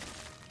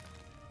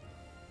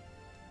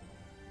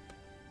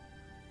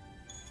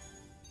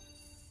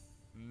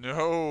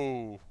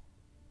 No.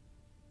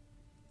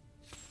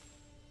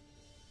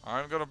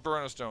 I'm gonna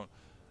burn a stone.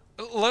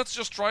 Let's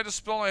just try the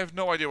spell. I have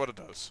no idea what it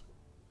does.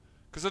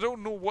 Because I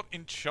don't know what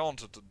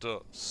enchanted it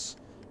does.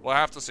 We'll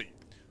have to see.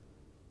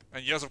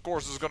 And yes, of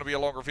course, this is going to be a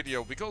longer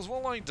video. Because,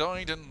 well, I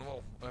died and,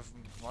 well, if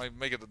I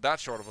make it that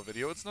short of a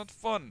video, it's not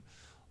fun.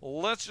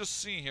 Let's just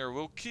see here.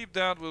 We'll keep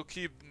that. We'll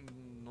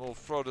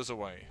throw this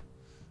away.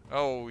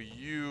 Oh,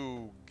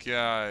 you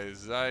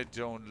guys. I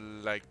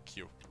don't like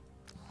you.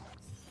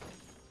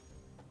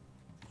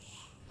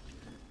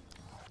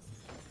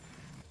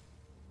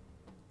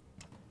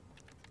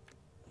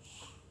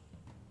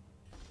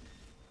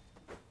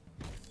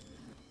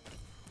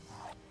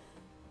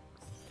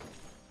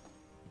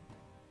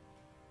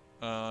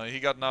 He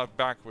got knocked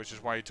back, which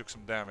is why he took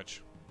some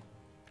damage.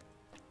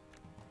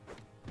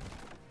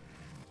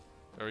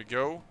 There we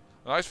go.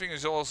 The nice thing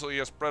is also he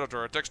has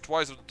Predator. Attacks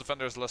twice if the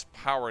defender has less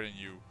power than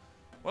you.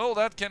 Well,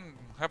 that can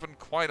happen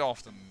quite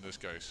often in this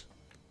case.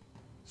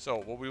 So,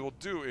 what we will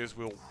do is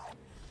we'll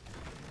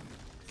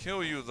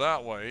kill you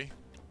that way.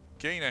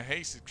 Gain a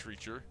hasted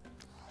creature.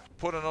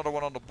 Put another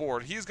one on the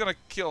board. He's gonna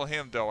kill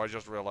him though, I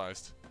just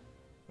realized.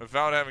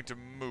 Without having to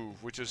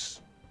move, which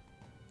is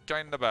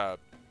kinda bad.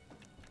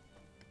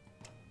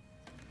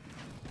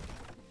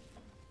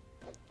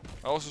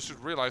 I also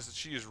should realize that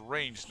she is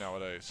ranged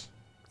nowadays.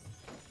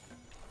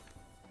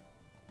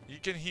 He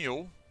can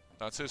heal.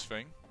 That's his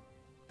thing.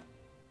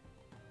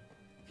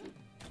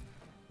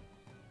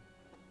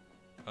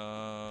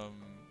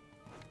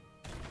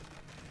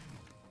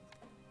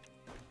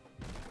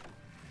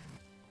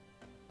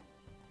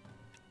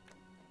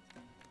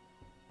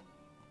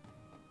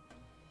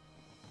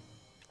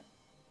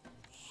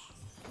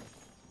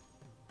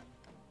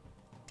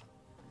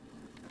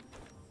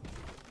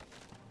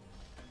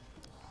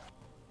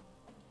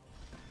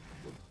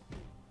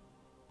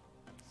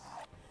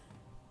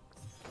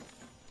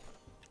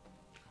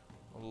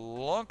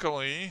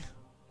 Luckily,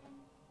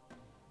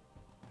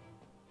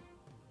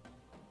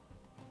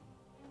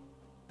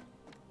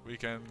 we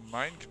can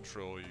mind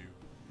control you.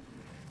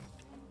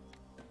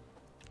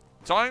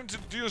 Time to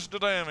deal the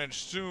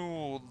damage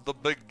to the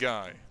big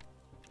guy.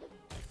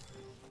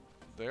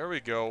 There we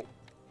go.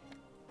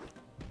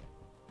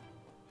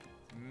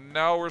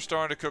 Now we're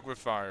starting to cook with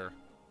fire.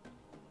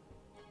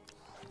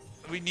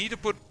 We need to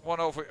put one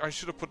over. I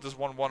should have put this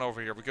one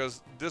over here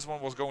because this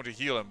one was going to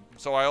heal him.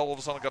 So I all of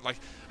a sudden got like,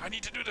 I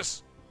need to do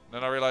this.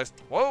 Then I realized,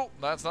 whoa,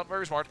 that's not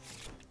very smart.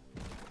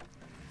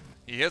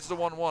 He hits the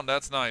 1/1.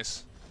 That's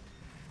nice.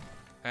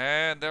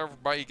 And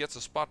everybody he gets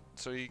a spot,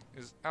 so he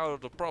is out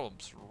of the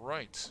problems.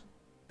 Right.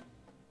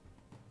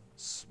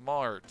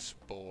 Smart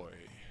boy.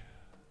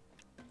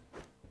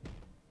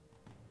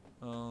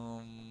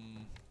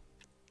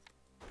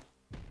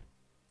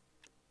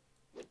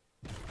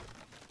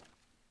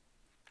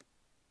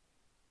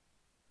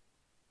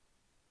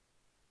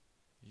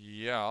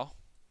 Yeah.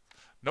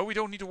 No, we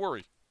don't need to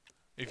worry.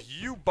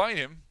 If you bite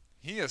him,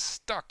 he is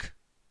stuck.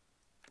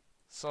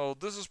 So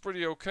this is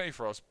pretty okay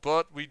for us.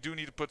 But we do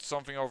need to put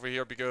something over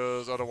here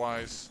because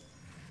otherwise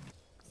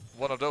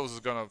one of those is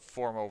gonna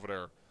form over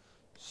there.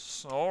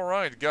 So,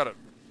 alright, got it.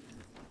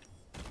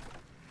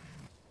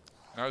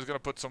 Now he's gonna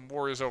put some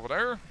warriors over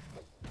there.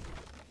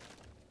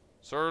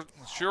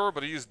 Sure,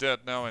 but he's dead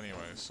now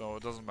anyway, so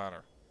it doesn't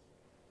matter.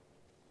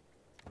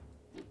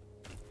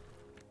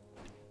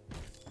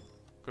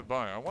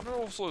 Goodbye. I wonder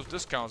also if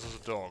this counts as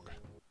a dog.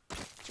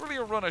 It's really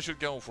a run I should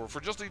go for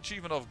just the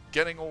achievement of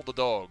getting all the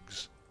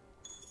dogs.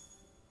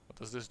 What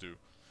does this do?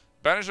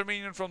 Banish a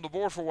minion from the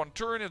board for 1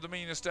 turn. If the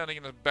minion is standing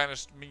in a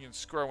banished minion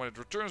square when it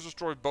returns,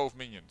 destroy both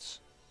minions.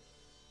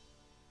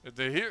 If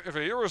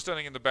a hero is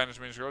standing in the banished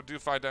minion square, do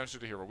 5 damage to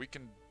the hero. We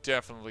can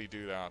definitely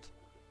do that.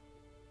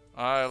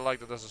 I like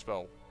that as a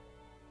spell.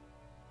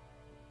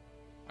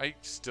 I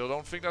still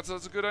don't think that's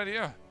a good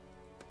idea.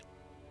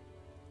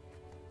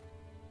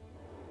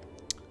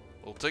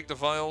 We'll take the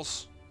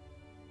vials.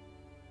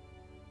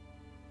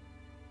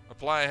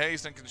 Apply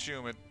haste and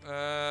consume it.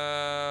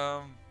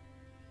 I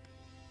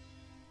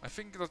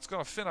think that's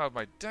gonna thin out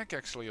my deck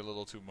actually a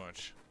little too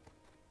much.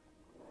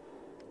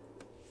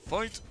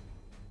 Fight!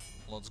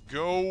 Let's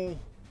go!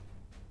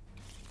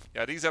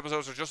 Yeah, these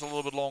episodes are just a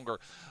little bit longer.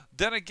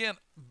 Then again,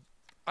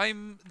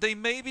 they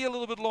may be a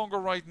little bit longer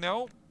right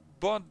now,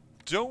 but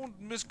don't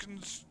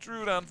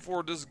misconstrue that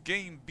for this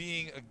game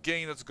being a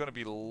game that's gonna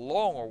be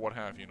long or what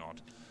have you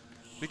not.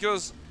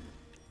 Because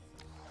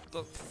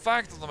the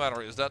fact of the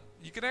matter is that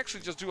you can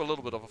actually just do a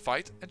little bit of a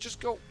fight and just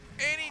go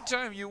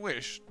anytime you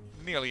wish.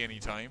 Nearly any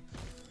time.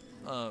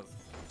 So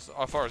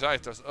as far as I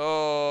test.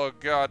 Oh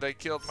god, they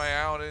killed my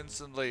hound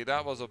instantly.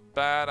 That was a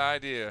bad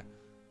idea.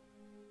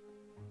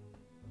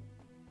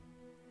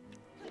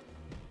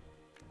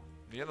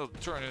 At the end of the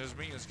turn, his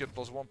minions get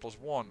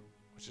 +1/+1,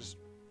 which is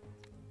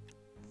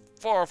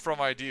far from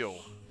ideal.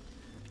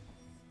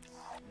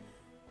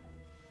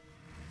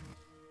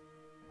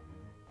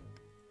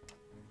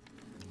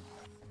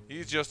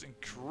 He just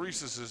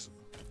increases his...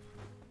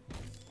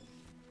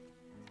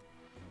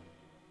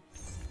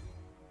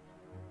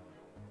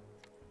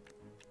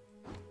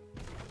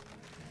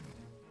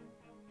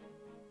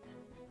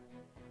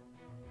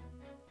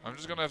 I'm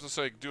just gonna have to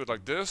say, do it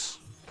like this.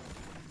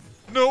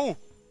 No!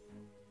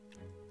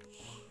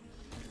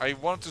 I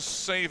want to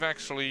save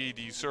actually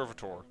the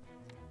servitor.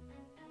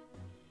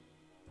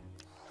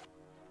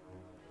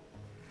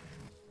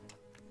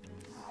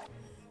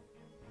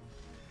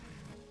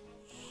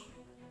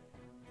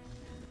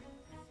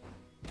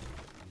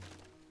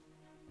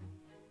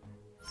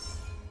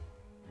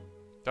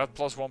 That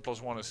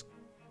 +1/+1 is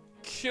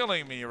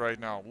killing me right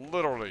now,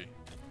 literally.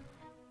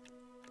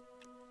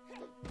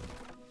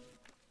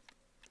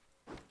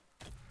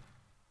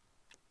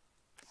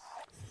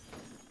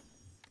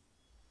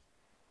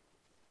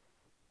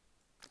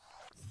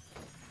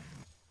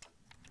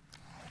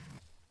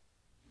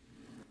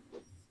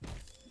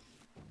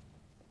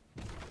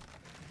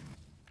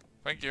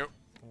 Thank you.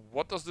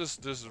 what does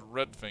this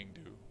red thing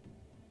do?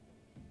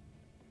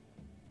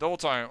 Double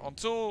time.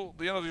 Until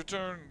the end of your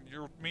turn,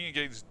 your minion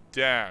gains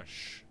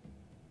dash.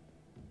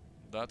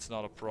 That's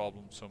not a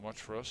problem so much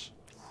for us.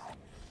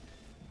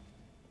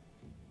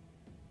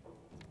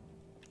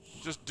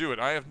 Just do it.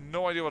 I have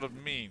no idea what it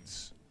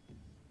means.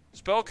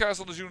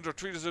 Spellcast on these units are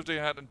treated as if they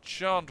had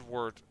enchant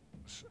word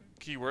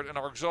keyword and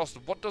are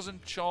exhausted. What does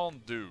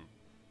enchant do?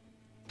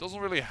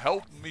 Doesn't really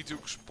help me to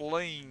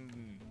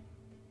explain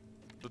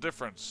the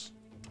difference.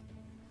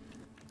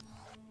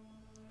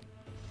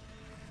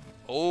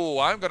 Oh,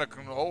 I'm gonna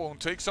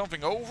take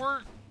something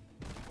over?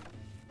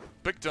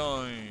 Big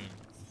time.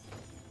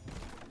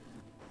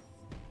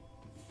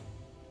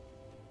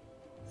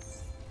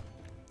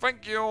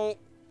 Thank you.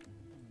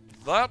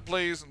 That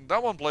please, and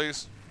that one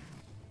please.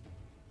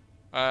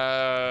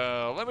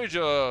 Let me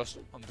just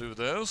undo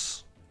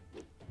this.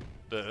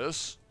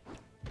 This.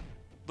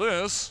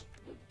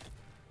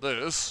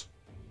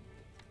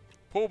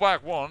 Pull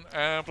back one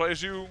and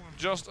place you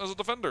just as a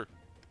defender.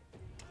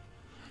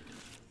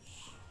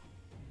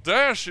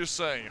 Dash, you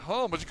say?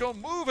 Huh, but you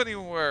can't move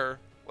anywhere.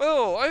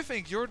 Well, I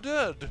think you're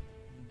dead.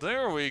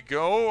 There we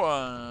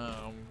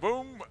go.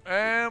 Boom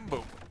and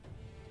boom.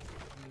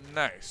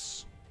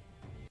 Nice.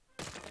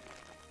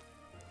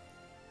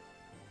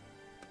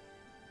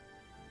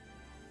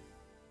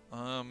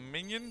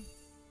 Minion?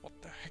 What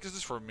the heck is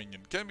this for a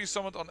minion? Can be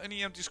summoned on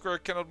any empty square,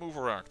 cannot move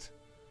or act.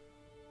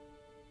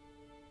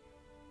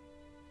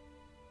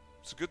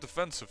 It's a good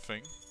defensive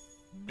thing.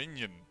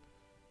 Minion.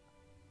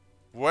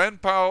 When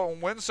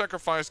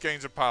sacrifice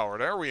gains a power.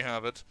 There we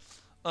have it.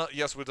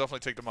 Yes, we'll definitely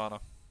take the mana.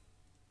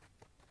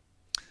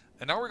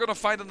 And now we're gonna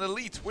fight an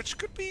elite, which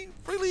could be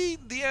really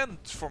the end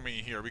for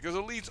me here, because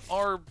elites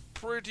are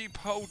pretty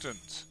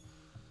potent.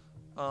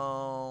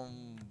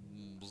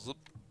 Zip.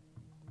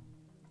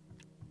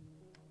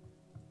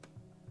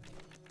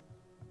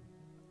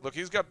 Look,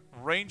 he's got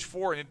range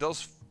 4 and it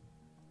does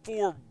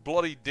 4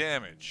 bloody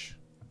damage.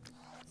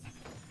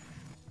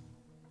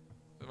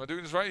 Am I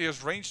doing this right? He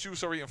has range 2,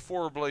 sorry, and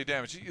 4 bloody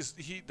damage.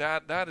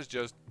 That is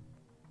just...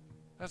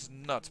 That's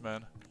nuts,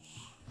 man.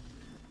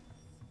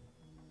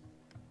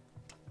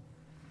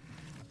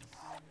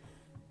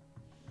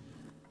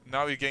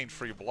 Now he gained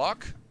free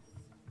block.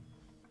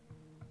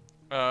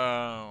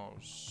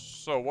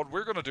 So what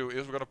we're going to do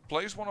is we're going to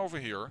place one over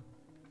here.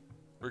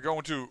 We're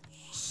going to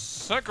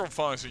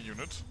sacrifice a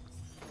unit.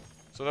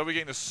 So that we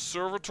gain a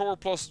servitor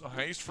plus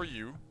haste for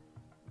you.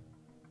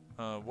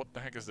 What the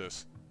heck is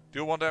this?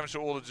 Deal 1 damage to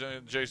all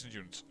adjacent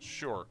units.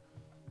 Sure.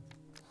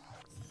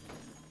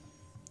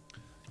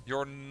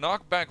 Your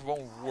knockback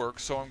won't work,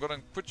 so I'm gonna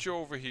put you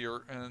over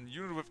here and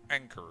unit with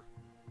anchor.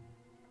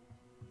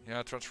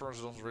 Yeah, transference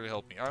doesn't really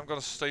help me. I'm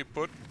gonna stay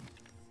put.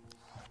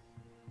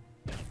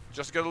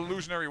 Just get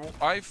illusionary.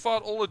 I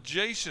fought all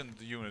adjacent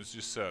units,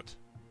 you said.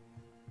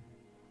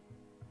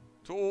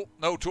 To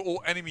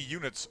all enemy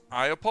units.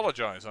 I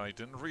apologize, I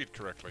didn't read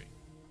correctly.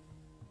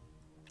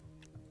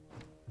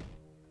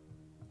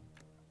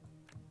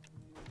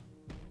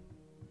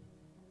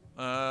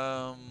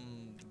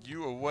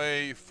 You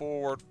away,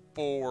 forward.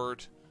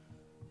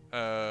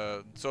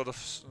 So the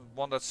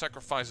one that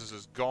sacrifices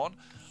is gone.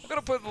 I'm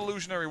gonna put an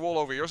illusionary wall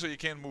over here so you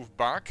can't move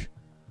back.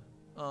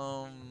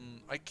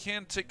 I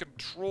can't take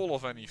control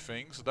of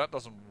anything, so that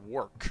doesn't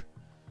work.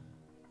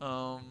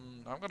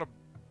 I'm gonna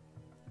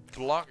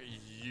block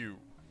you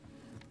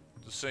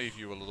to save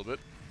you a little bit.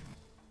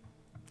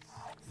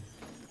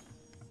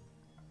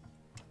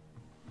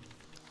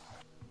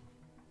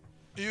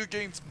 He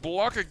gains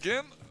block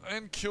again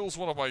and kills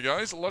one of my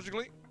guys,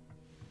 logically.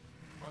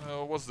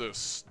 What's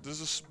this?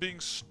 This is being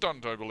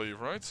stunned, I believe,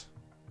 right?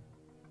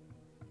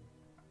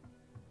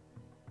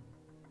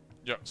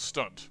 Yeah,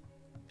 stunned.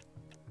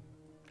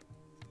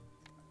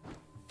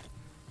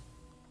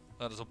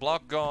 That is a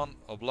block gone,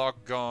 a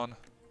block gone,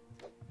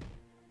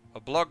 a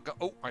block gone.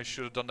 Oh, I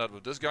should have done that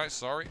with this guy,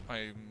 sorry.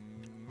 I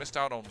missed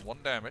out on 1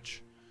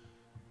 damage.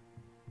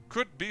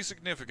 Could be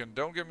significant,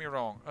 don't get me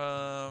wrong.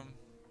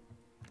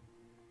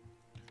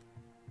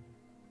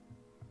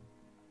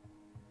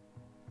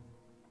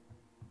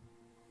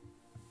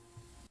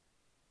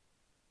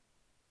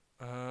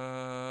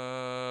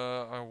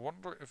 I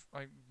wonder if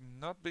I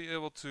not be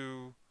able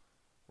to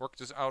work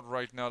this out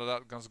right now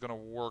that gun's gonna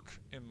work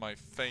in my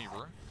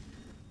favor.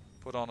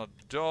 Put on a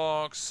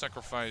dog,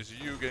 sacrifice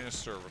you, gain a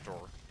servitor.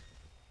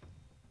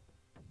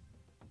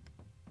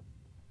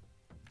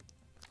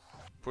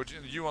 Put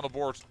you on the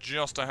board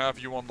just to have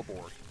you on the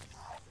board.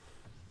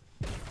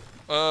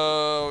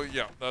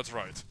 Yeah, that's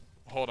right.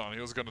 Hold on, he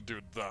was gonna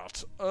do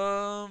that.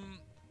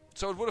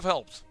 So it would have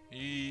helped.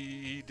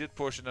 He did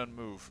push and then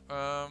move.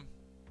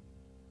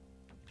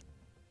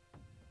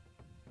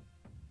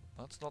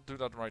 Let's not do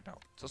that right now.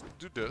 Just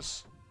do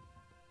this.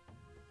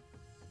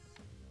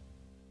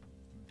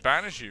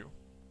 Banish you.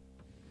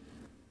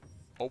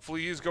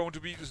 Hopefully he's going to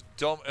be just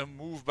dumb and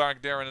move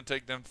back there and then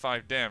take them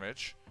 5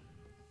 damage.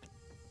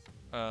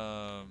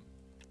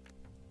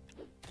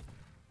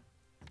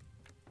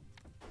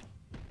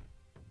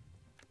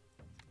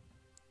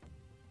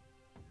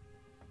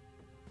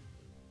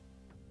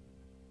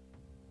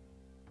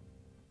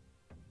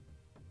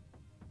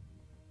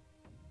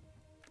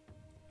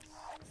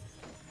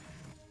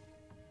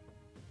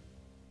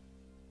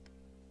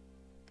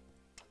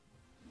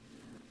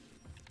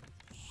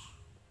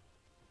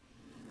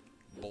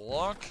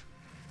 block.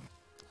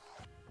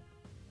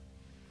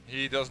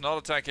 He does not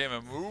attack him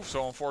and move,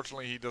 so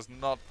unfortunately he does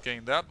not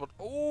gain that. But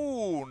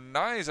oh,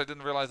 nice! I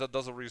didn't realize that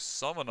does a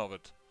resummon of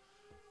it.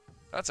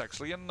 That's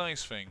actually a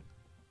nice thing.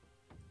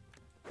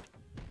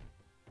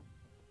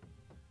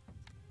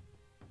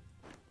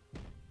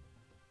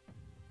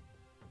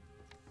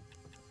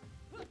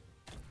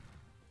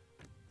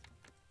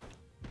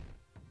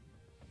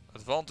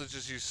 Advantage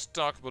is he's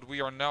stuck, but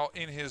we are now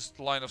in his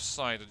line of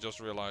sight, I just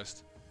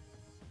realized.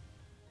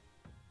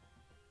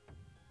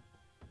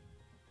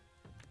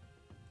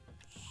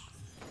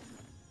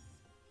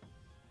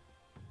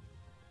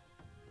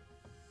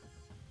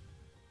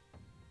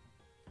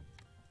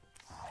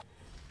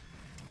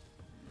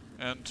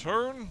 And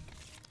turn.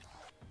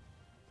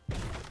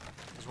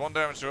 There's 1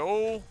 damage to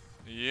all.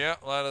 Yeah,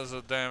 that is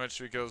a damage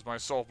because my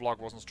soft block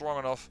wasn't strong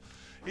enough.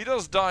 He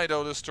does die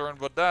though this turn,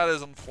 but that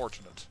is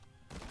unfortunate.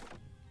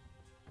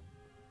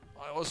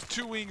 I was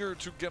too eager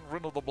to get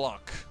rid of the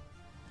block.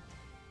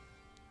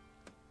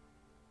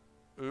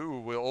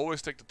 Ooh, we'll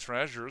always take the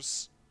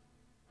treasures.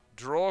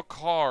 Draw a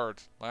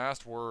card.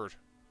 Last word.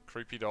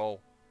 Creepy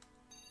doll.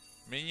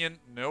 Minion,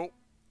 no.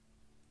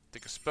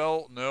 Take a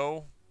spell,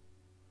 no.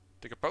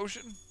 Take a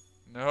potion?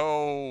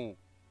 No.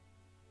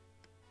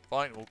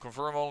 Fine, we'll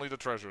confirm only the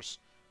treasures.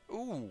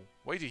 Ooh,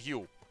 way to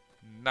heal.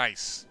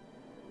 Nice.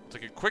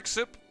 Take a quick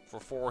sip for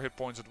 4 hit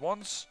points at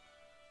once.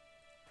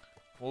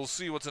 We'll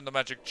see what's in the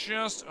magic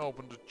chest.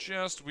 Open the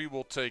chest. We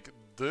will take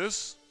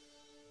this.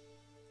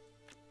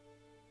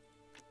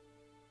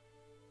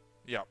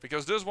 Yeah,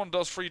 because this one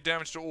does 3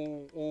 damage to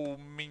all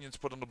minions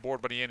put on the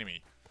board by the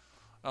enemy.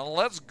 And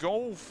let's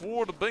go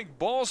for the big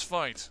boss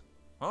fight.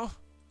 Huh?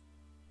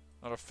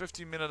 Another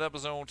 15-minute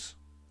episode.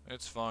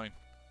 It's fine.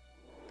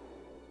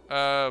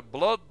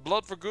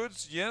 Blood for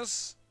goods,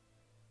 yes.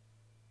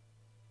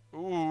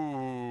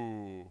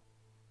 Ooh.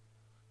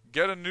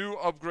 Get a new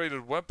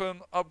upgraded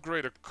weapon,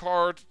 upgrade a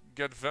card,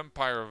 get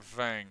Vampire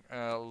Fang,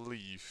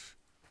 leave.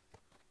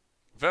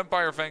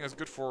 Vampire Fang is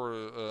good for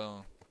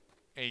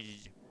a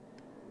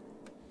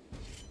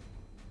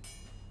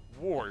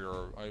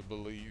warrior, I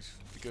believe.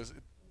 Because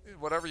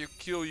whatever you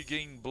kill, you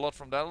gain blood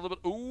from that a little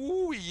bit.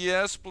 Ooh,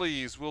 yes,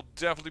 please. We'll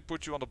definitely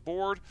put you on the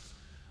board.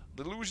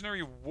 The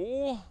Illusionary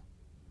Wall.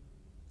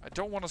 I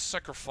don't want to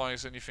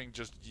sacrifice anything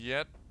just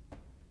yet.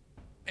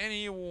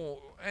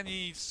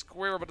 Any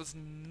square, but it's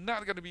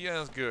not going to be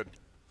as good.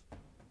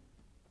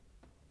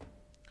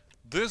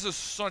 This is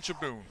such a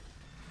boon.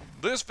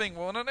 This thing,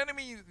 when an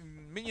enemy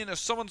minion is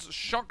summoned,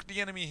 shock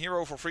the enemy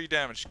hero for 3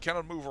 damage.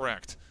 Cannot move or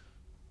act.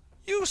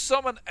 You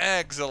summon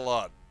eggs a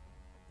lot.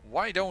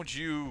 Why don't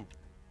you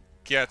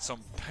get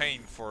some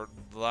pain for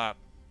that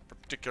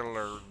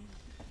particular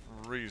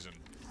reason?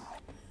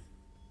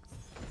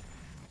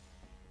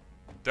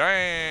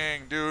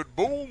 Dang, dude.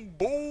 Boom,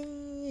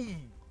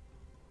 boom.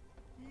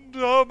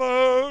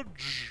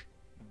 Damage!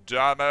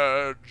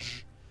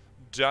 Damage!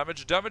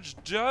 Damage, damage,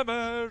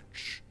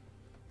 damage!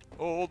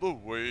 All the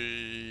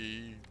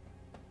way.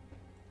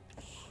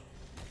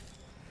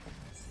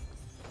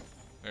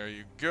 There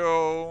you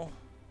go.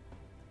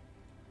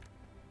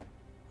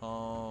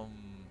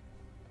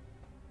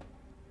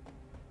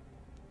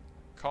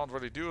 Can't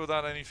really do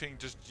without anything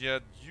just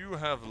yet. You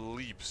have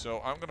leap,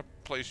 so I'm gonna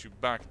place you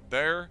back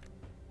there.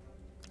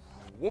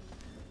 Whoop.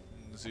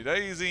 Easy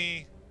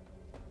daisy.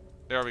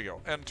 There we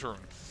go. End turn.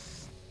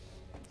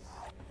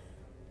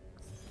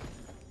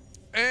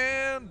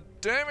 And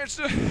damage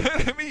the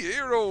enemy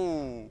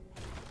hero.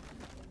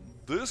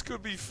 This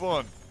could be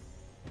fun.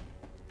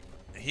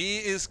 He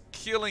is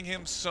killing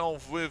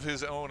himself with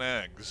his own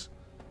eggs.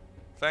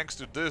 Thanks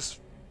to this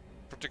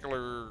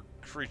particular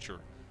creature.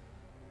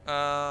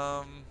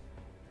 The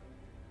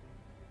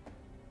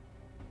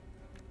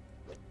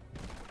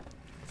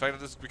fact that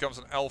this becomes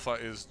an alpha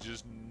is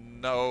just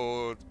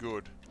not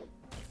good.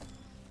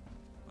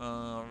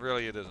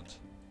 Really it isn't.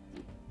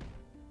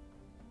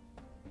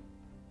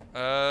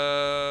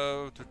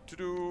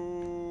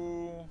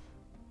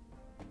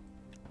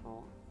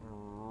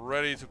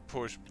 Ready to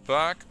push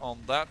back on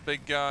that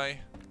big guy.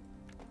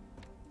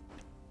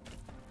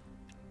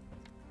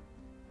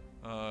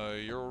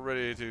 You're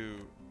ready to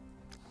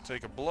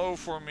take a blow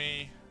for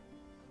me.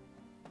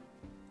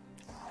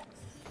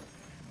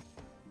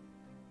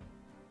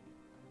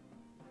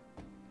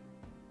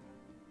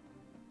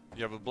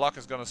 Yeah, but block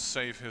is gonna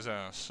save his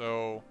ass,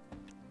 so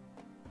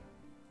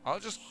I'll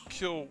just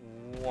kill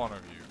one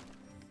of you.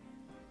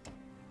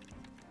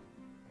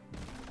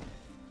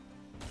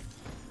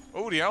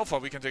 Oh, the alpha,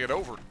 we can take it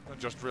over. I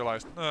just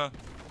realized.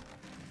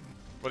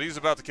 But he's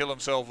about to kill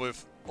himself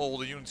with all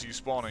the units he's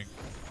spawning.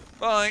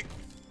 Bye!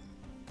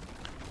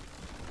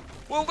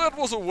 Well, that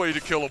was a way to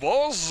kill a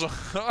boss.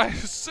 I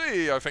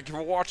see. I thank you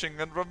for watching,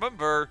 and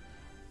remember,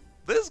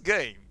 this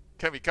game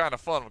can be kind of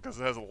fun because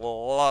it has a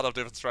lot of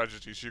different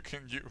strategies you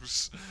can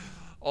use.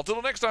 Until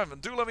the next time, and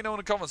do let me know in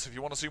the comments if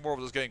you want to see more of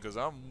this game, because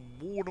I'm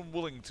more than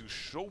willing to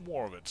show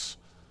more of it.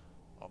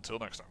 Until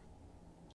next time.